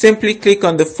 Simply click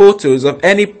on the photos of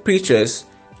any preachers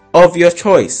of your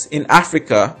choice in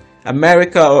Africa,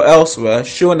 America or elsewhere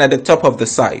shown at the top of the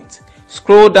site.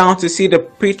 Scroll down to see the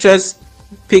preachers'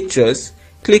 pictures.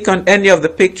 Click on any of the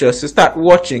pictures to start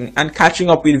watching and catching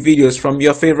up with videos from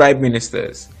your favorite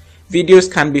ministers.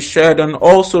 Videos can be shared on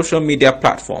all social media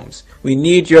platforms. We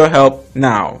need your help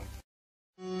now.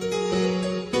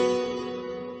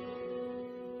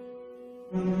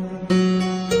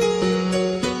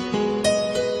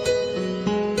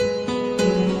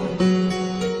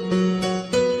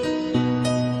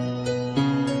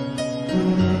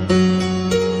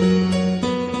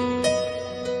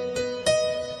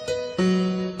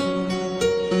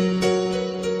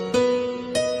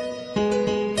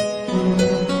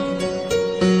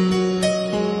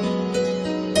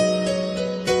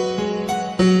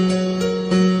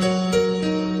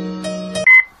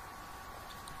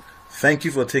 Thank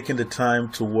you for taking the time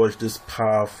to watch this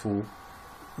powerful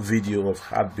video of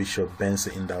Archbishop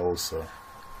Benson Idahosa.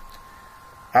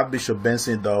 Archbishop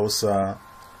Benson Idahosa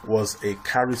was a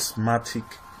charismatic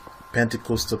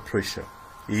Pentecostal preacher.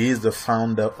 He is the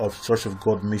founder of Church of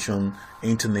God Mission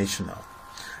International.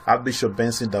 Archbishop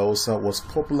Benson Idahosa was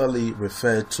popularly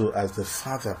referred to as the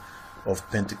father of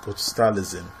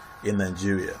Pentecostalism in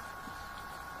Nigeria.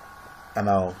 And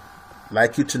I'd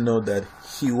like you to know that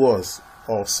he was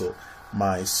also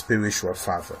my spiritual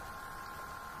father.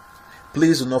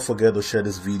 Please do not forget to share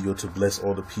this video to bless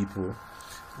other people.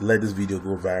 Let this video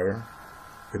go viral.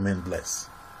 Remain blessed.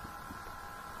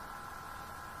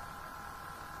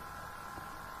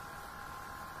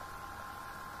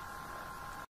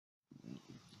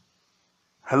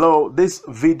 Hello, this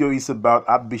video is about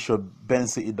Archbishop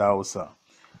Benson Idahosa,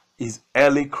 his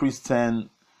early Christian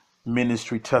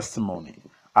ministry testimony.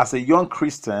 As a young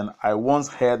Christian, I once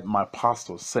heard my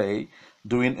pastor say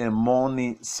during a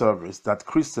morning service that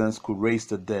Christians could raise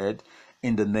the dead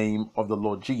in the name of the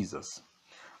Lord Jesus.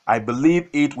 I believe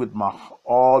it with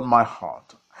all my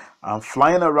heart. And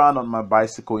flying around on my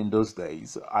bicycle in those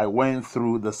days, I went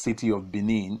through the city of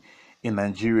Benin in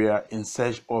Nigeria in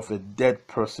search of a dead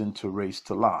person to raise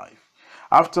to life.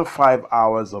 After 5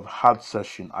 hours of hard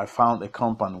searching, I found a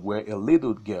compound where a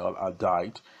little girl had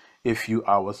died a few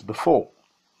hours before.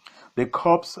 The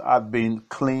corpse had been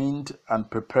cleaned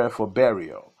and prepared for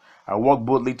burial. I walked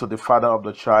boldly to the father of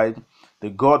the child. The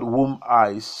God whom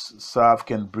I serve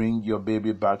can bring your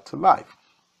baby back to life.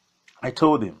 I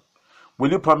told him,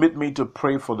 will you permit me to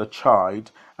pray for the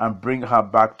child and bring her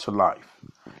back to life?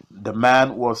 The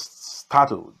man was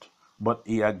startled, but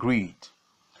he agreed.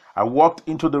 I walked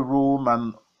into the room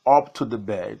and up to the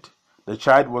bed. The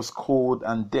child was cold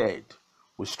and dead.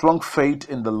 With strong faith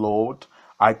in the Lord,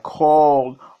 I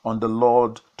called on the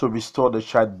Lord to restore the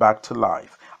child back to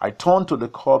life. I turned to the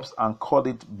corpse and called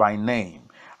it by name.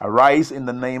 Arise in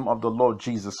the name of the Lord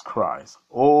Jesus Christ.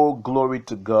 Oh, glory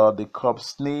to God. The corpse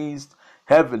sneezed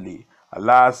heavily.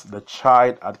 Alas, the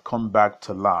child had come back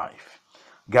to life.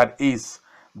 God is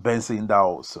Benson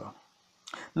Idahosa.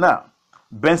 Now,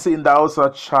 Benson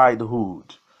Idahosa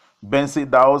childhood. Benson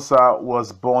Idahosa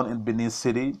was born in Benin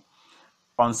City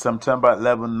on September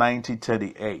 11,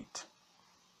 1938.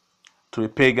 To a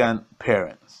pagan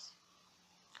parents.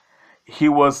 He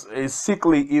was a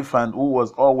sickly infant who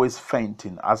was always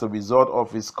fainting. As a result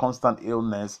of his constant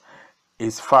illness,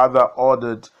 his father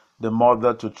ordered the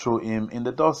mother to throw him in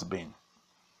the dustbin.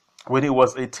 When he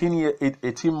was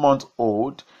 18 months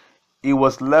old, he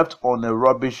was left on a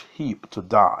rubbish heap to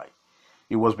die.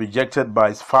 He was rejected by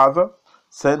his father,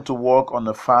 sent to work on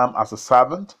a farm as a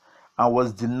servant, and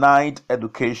was denied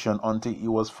education until he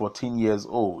was 14 years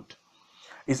old.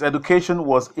 His education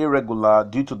was irregular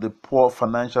due to the poor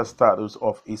financial status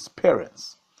of his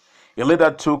parents. He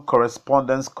later took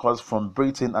correspondence course from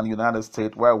Britain and United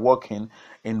States while working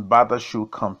in Bata Shoe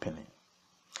Company.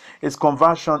 His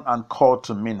conversion and call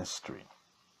to ministry.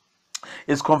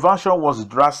 His conversion was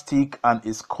drastic and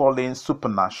his calling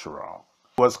supernatural.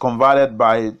 He was converted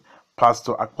by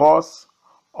Pastor Akpos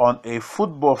on a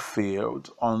football field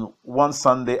on one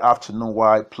Sunday afternoon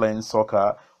while playing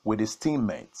soccer with his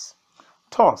teammates.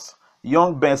 Thus,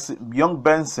 young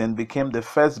Benson became the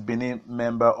first Benin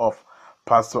member of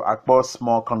Pastor Akpos'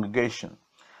 small congregation.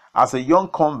 As a young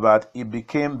convert, he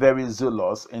became very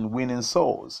zealous in winning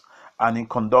souls and in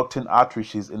conducting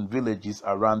outreaches in villages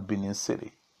around Benin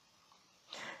City.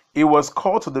 He was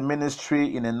called to the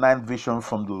ministry in a night vision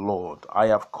from the Lord. I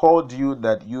have called you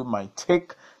that you might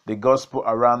take the gospel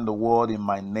around the world in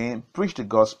my name, preach the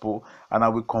gospel, and I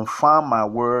will confirm my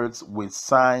words with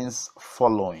signs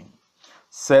following,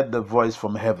 said the voice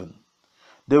from heaven.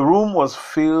 The room was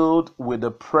filled with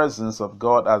the presence of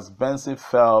God as Benson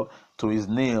fell to his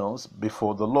knees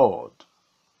before the Lord.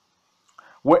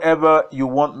 Wherever you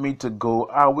want me to go,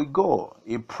 I will go.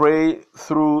 He prayed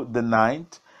through the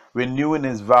night, renewing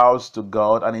his vows to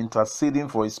God and interceding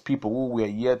for his people who were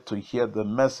yet to hear the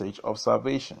message of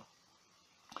salvation.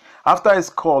 After his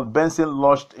call, Benson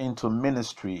launched into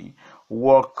ministry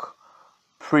work,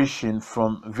 preaching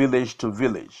from village to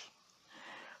village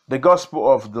the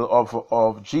gospel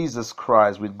of Jesus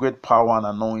Christ with great power and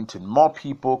anointing. More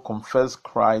people confess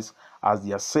Christ as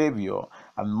their Savior,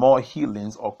 and more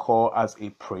healings occur as he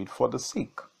prayed for the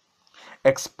sick.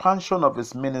 Expansion of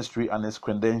his ministry and his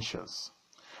credentials.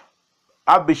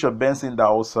 Archbishop Benson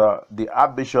Idahosa, the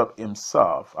Archbishop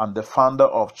himself and the founder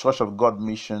of Church of God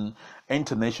Mission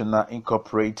International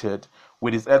Incorporated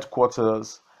with its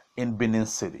headquarters in Benin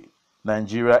City,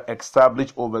 Nigeria,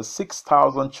 established over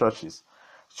 6,000 churches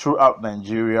throughout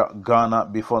Nigeria, Ghana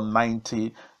before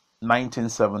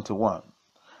 1971.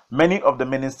 Many of the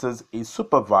ministers he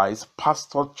supervised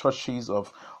pastored churches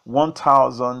of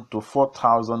 1,000 to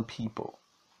 4,000 people.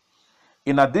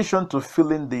 In addition to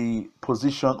filling the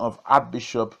position of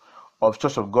Archbishop of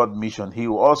Church of God Mission, he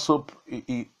was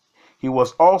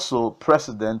also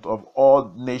president of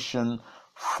All Nation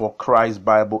for Christ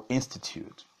Bible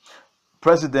Institute,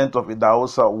 president of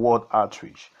Idahosa World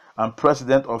Outreach, and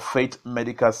president of Faith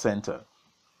Medical Center.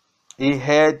 He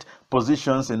held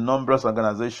positions in numerous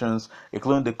organizations,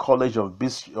 including the College of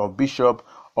Bishop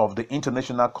of the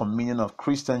International Communion of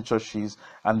Christian Churches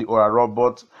and the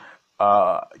Oral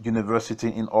University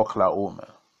in Oklahoma.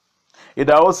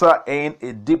 Idahosa earned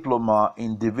a diploma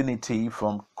in divinity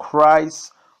from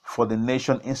Christ for the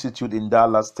Nation Institute in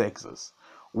Dallas, Texas,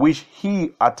 which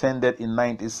he attended in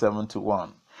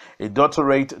 1971. A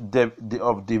doctorate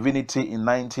of divinity in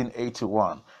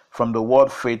 1981 from the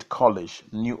World Faith College,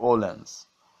 New Orleans,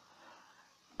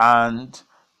 and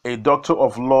a Doctor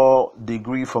of Law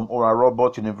degree from Oral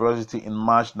Roberts University in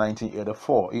March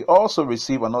 1984. He also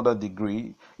received other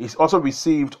degrees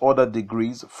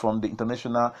from the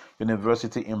International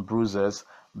University in Brussels,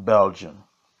 Belgium.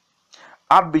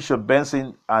 Archbishop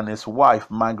Benson and his wife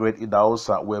Margaret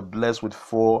Idahosa were blessed with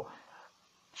 4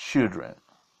 children.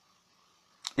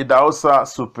 Idahosa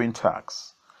Supreme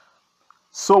Tax.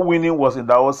 So winning was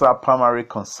Idahosa's primary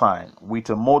concern, with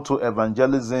a motto,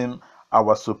 evangelism,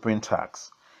 our supreme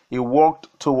tax. He worked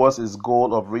towards his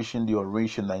goal of reaching the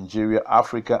unreached in Nigeria,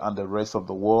 Africa, and the rest of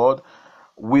the world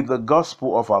with the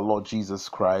gospel of our Lord Jesus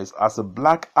Christ. As a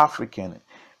black African,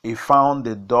 he found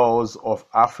the doors of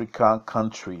African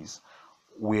countries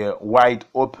were wide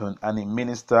open, and he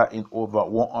ministered in over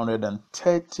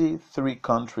 123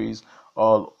 countries,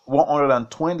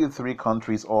 123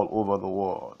 countries all over the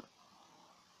world.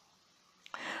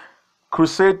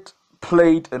 Crusade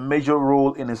played a major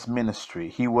role in his ministry.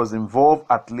 He was involved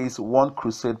at least one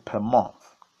crusade per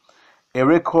month. A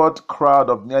record crowd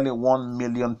of nearly 1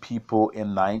 million people a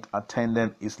night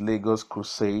attended his Lagos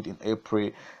crusade in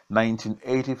April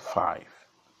 1985.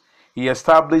 He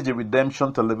established the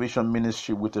Redemption Television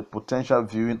Ministry with a potential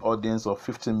viewing audience of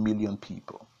 15 million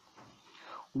people.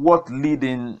 What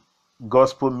leading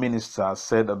gospel ministers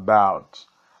said about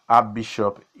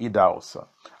Archbishop Idahosa?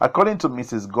 According to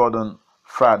Mrs. Gordon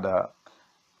Frada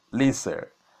Leeser,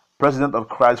 president of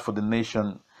Christ for the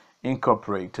Nation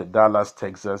Incorporated, Dallas,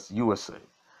 Texas, USA,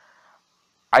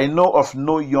 I know of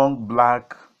no young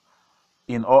black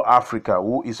in all Africa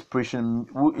who is reaching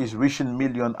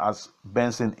millions as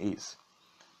Benson is.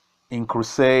 In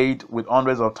crusade with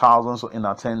hundreds of thousands in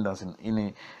attendance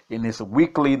in his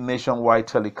weekly nationwide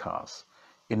telecast,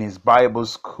 in his Bible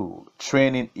school,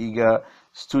 training eager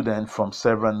students from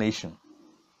several nations.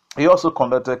 He also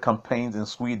conducted campaigns in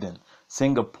Sweden,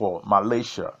 Singapore,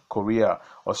 Malaysia, Korea,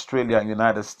 Australia, and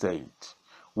United States,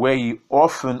 where he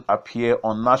often appeared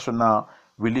on national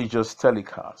religious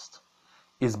telecasts.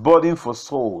 His burden for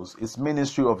souls, his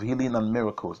ministry of healing and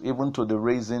miracles, even to the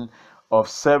raising of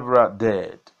several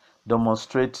dead,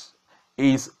 demonstrate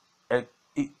he is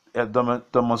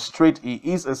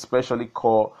especially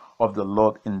called of the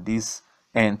Lord in this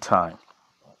end time.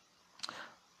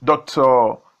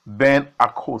 Dr. Ben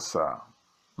Idahosa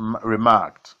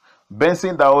remarked,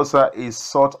 Benson Idahosa is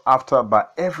sought after by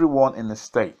everyone in the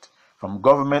state, from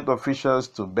government officials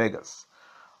to beggars.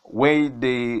 When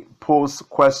they pose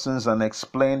questions and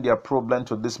explain their problem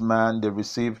to this man, they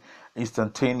receive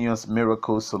instantaneous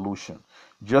miracle solution,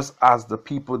 just as the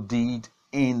people did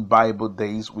in Bible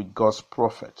days with God's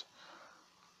prophet.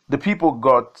 The people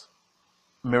got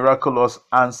miraculous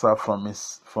answer from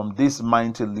this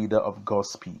mighty leader of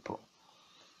God's people,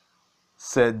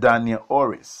 said Daniel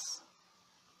Oris.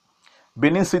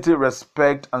 Benin City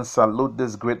respect and salute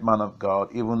this great man of God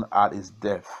even at his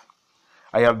death.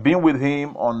 I have been with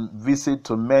him on visit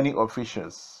to many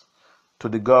officials, to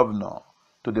the governor,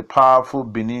 to the powerful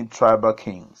Benin tribal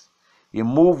kings. He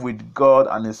moved with God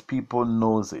and his people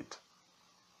knows it.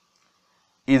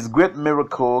 His great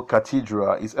miracle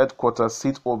cathedral, his headquarters,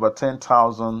 seat over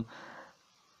 10,000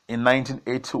 in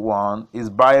 1981. His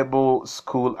Bible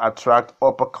school attract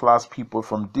upper-class people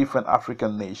from different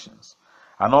African nations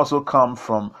and also come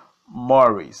from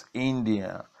Mauritius,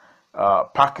 India,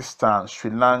 Pakistan, Sri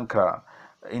Lanka,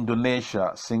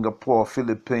 Indonesia, Singapore,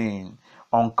 Philippines,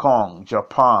 Hong Kong,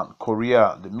 Japan,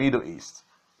 Korea, the Middle East,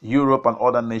 Europe, and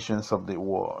other nations of the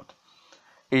world.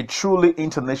 A truly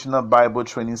international Bible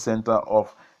training center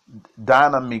of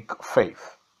dynamic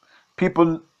faith.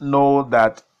 People know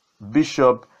that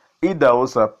Bishop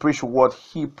Idahosa preached what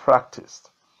he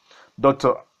practiced.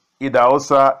 Dr.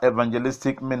 Idahosa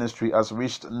evangelistic ministry has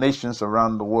reached nations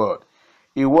around the world.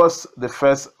 He was the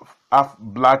first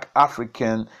black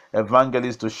African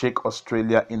evangelist to shake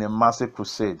Australia in a massive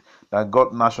crusade that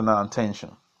got national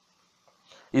attention.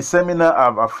 His seminars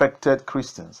have affected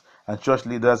Christians and church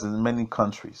leaders in many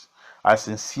countries. I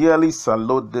sincerely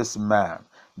salute this man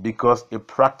because he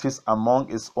practiced among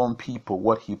his own people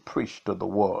what he preached to the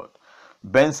world.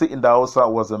 Benson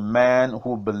Idahosa was a man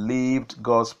who believed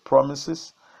God's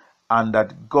promises and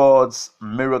that God's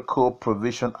miracle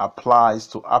provision applies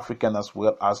to Africans as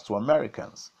well as to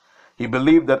Americans. He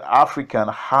believed that African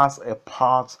has a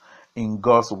part in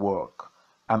God's work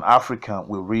and African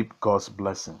will reap God's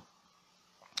blessing.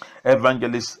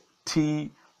 Evangelist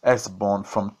T. S. Bond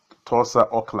from Tulsa,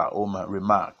 Oklahoma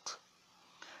remarked,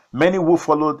 many who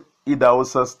followed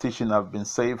Idahosa's teaching have been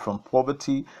saved from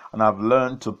poverty and have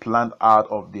learned to plant out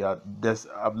of their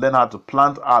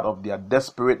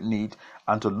desperate need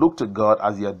and to look to God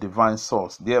as their divine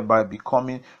source, thereby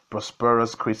becoming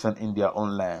prosperous Christians in their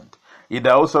own land.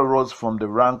 Idahosa rose from the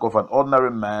rank of an ordinary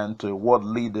man to a world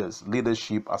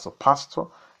leadership as a pastor,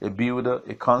 a builder,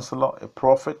 a counselor, a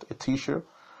prophet, a teacher,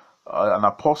 an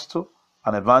apostle,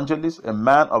 an evangelist, a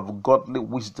man of godly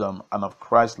wisdom and of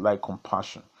Christ-like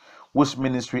compassion, whose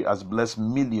ministry has blessed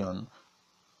millions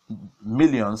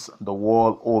the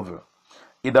world over.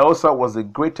 Idahosa was the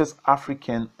greatest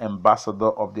African ambassador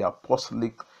of the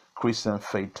apostolic Christian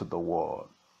faith to the world.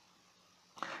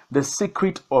 The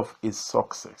secret of his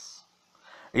success.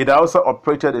 Idahosa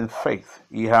operated in faith.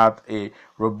 He had a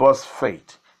robust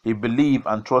faith. He believed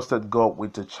and trusted God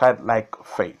with a childlike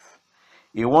faith.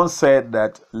 He once said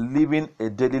that living a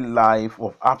daily life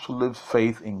of absolute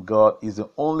faith in God is the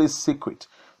only secret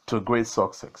to great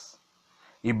success.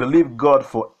 He believed God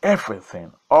for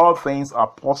everything. All things are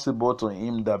possible to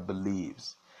him that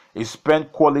believes. He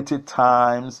spent quality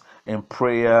times in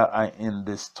prayer and in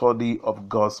the study of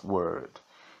God's word.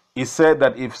 He said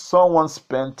that if someone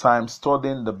spent time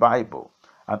studying the Bible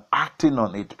and acting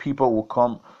on it, people will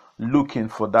come looking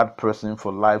for that person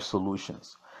for life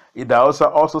solutions. Idahosa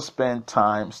also spent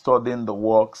time studying the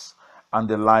works and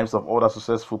the lives of other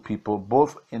successful people,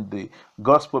 both in the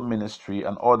gospel ministry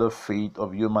and other faith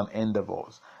of human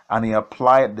endeavors, and he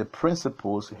applied the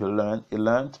principles he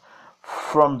learned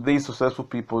from these successful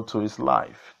people to his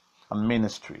life and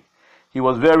ministry. He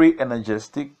was very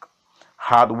energetic,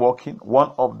 hardworking.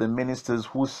 One of the ministers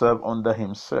who served under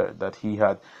him said that he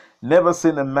had never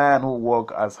seen a man who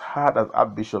worked as hard as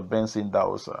Archbishop Benson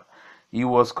Idahosa. He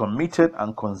was committed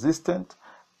and consistent,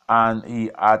 and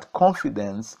he had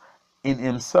confidence in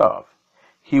himself.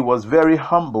 He was very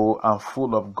humble and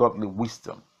full of godly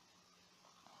wisdom.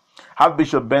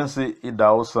 Archbishop Benson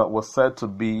Idahosa was said to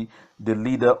be the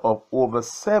leader of over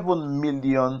 7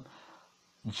 million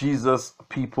Jesus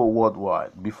people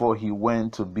worldwide before he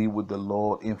went to be with the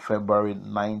Lord in February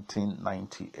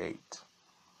 1998.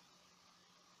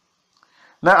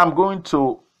 Now I'm going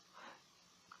to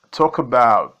talk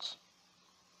about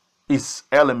his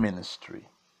early ministry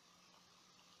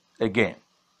again.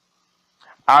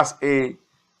 As a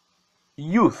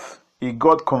youth, he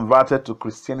got converted to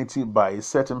Christianity by a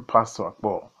certain pastor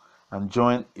Akbar and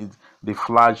joined the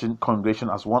fledgling congregation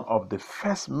as one of the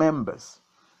first members.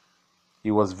 He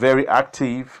was very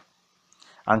active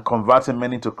and converting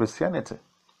many to Christianity.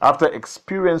 After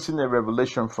experiencing a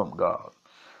revelation from God,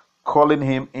 calling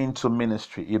him into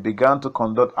ministry, he began to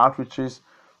conduct outreaches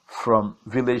from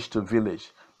village to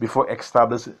village before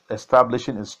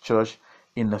establishing his church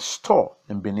in a store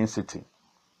in Benin City.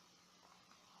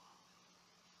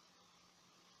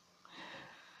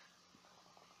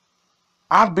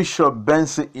 Archbishop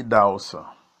Benson Idahosa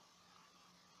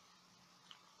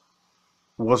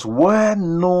was well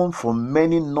known for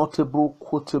many notable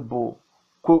quotable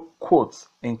quotes,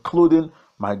 including,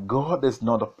 "My God is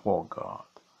not a poor God.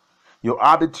 Your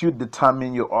attitude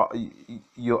determines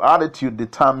your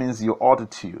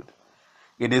altitude.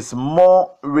 It is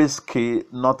more risky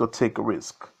not to take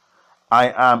risk.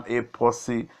 I am a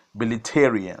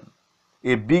possibilitarian.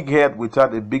 A big head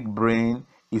without a big brain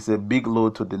is a big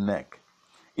load to the neck.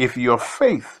 If your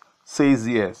faith says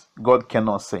yes, God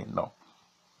cannot say no."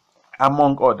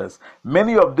 Among others,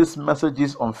 many of these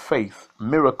messages on faith,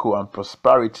 miracle, and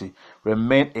prosperity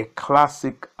remain a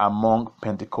classic among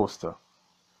Pentecostals.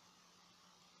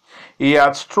 He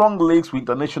had strong links with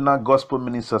international gospel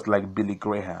ministers like Billy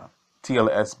Graham,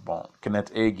 T.L.S. Bond,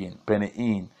 Kenneth Hagin, Penny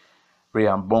Hinn,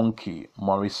 Ryan Bonnke,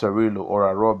 Maurice Cerullo,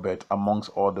 Oral Roberts,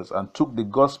 amongst others, and took the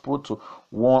gospel to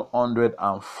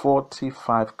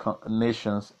 145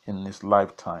 nations in his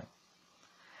lifetime.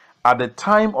 At the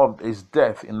time of his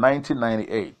death in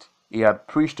 1998, he had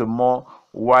preached to more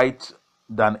white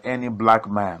than any black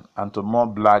man and to more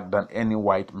black than any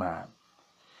white man.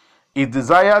 His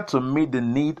desire to meet the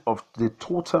need of the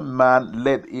total man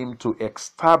led him to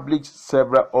establish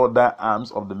several other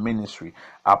arms of the ministry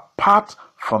apart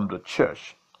from the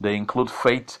church. They include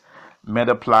Faith,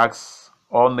 Metaplex,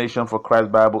 All Nation for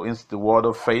Christ Bible Institute, Word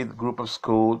of Faith, Group of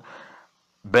School,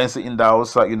 Benson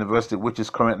Idahosa University, which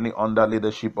is currently under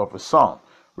leadership of his son,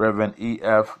 Reverend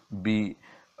E.F.B.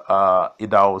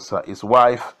 Idahosa. His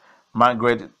wife,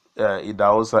 Margaret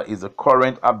Idahosa, is the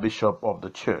current Archbishop of the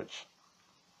church.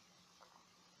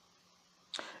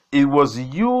 It was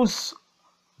used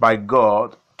by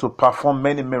God to perform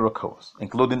many miracles,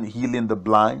 including healing the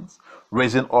blind,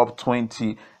 raising up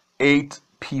 28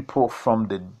 people from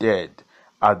the dead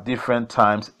at different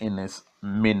times in his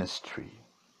ministry.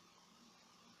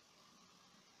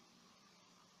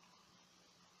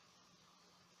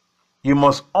 You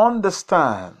must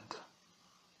understand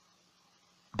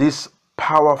this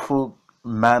powerful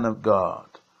man of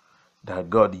God that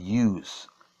God used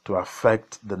to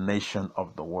affect the nation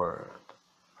of the world.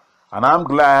 And I'm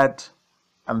glad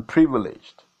and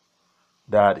privileged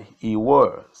that he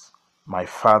was my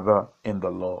father in the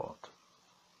Lord.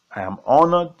 I am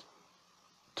honored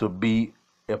to be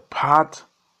a part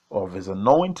of his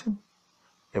anointing,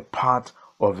 a part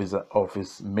of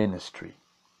his ministry.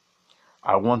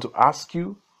 I want to ask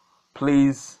you,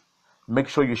 please make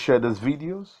sure you share this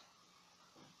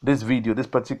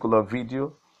particular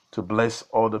video, to bless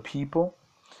other people,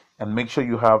 and make sure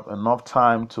you have enough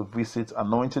time to visit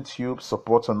Anointed Tube,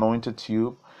 support Anointed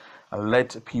Tube, and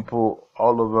let people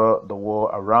all over the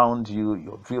world around you,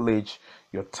 your village,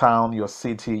 your town, your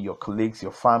city, your colleagues,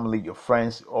 your family, your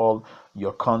friends, all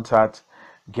your contact,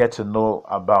 get to know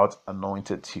about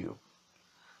Anointed Tube.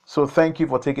 So thank you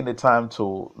for taking the time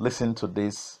to listen to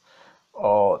this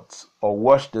or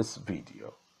watch this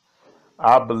video.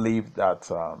 I believe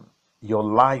that your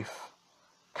life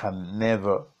can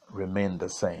never remain the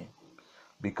same,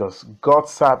 because God's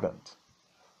servant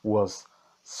was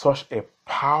such a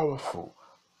powerful,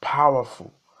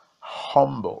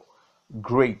 humble,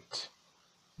 great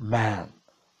man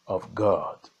of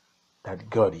God that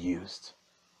God used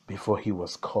before he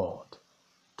was called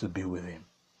to be with him.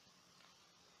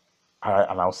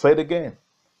 And I'll say it again,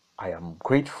 I am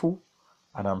grateful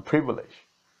and I'm privileged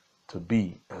to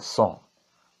be a son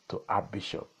to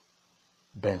Archbishop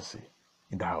Benson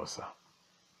Idahosa.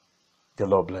 The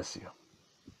Lord bless you.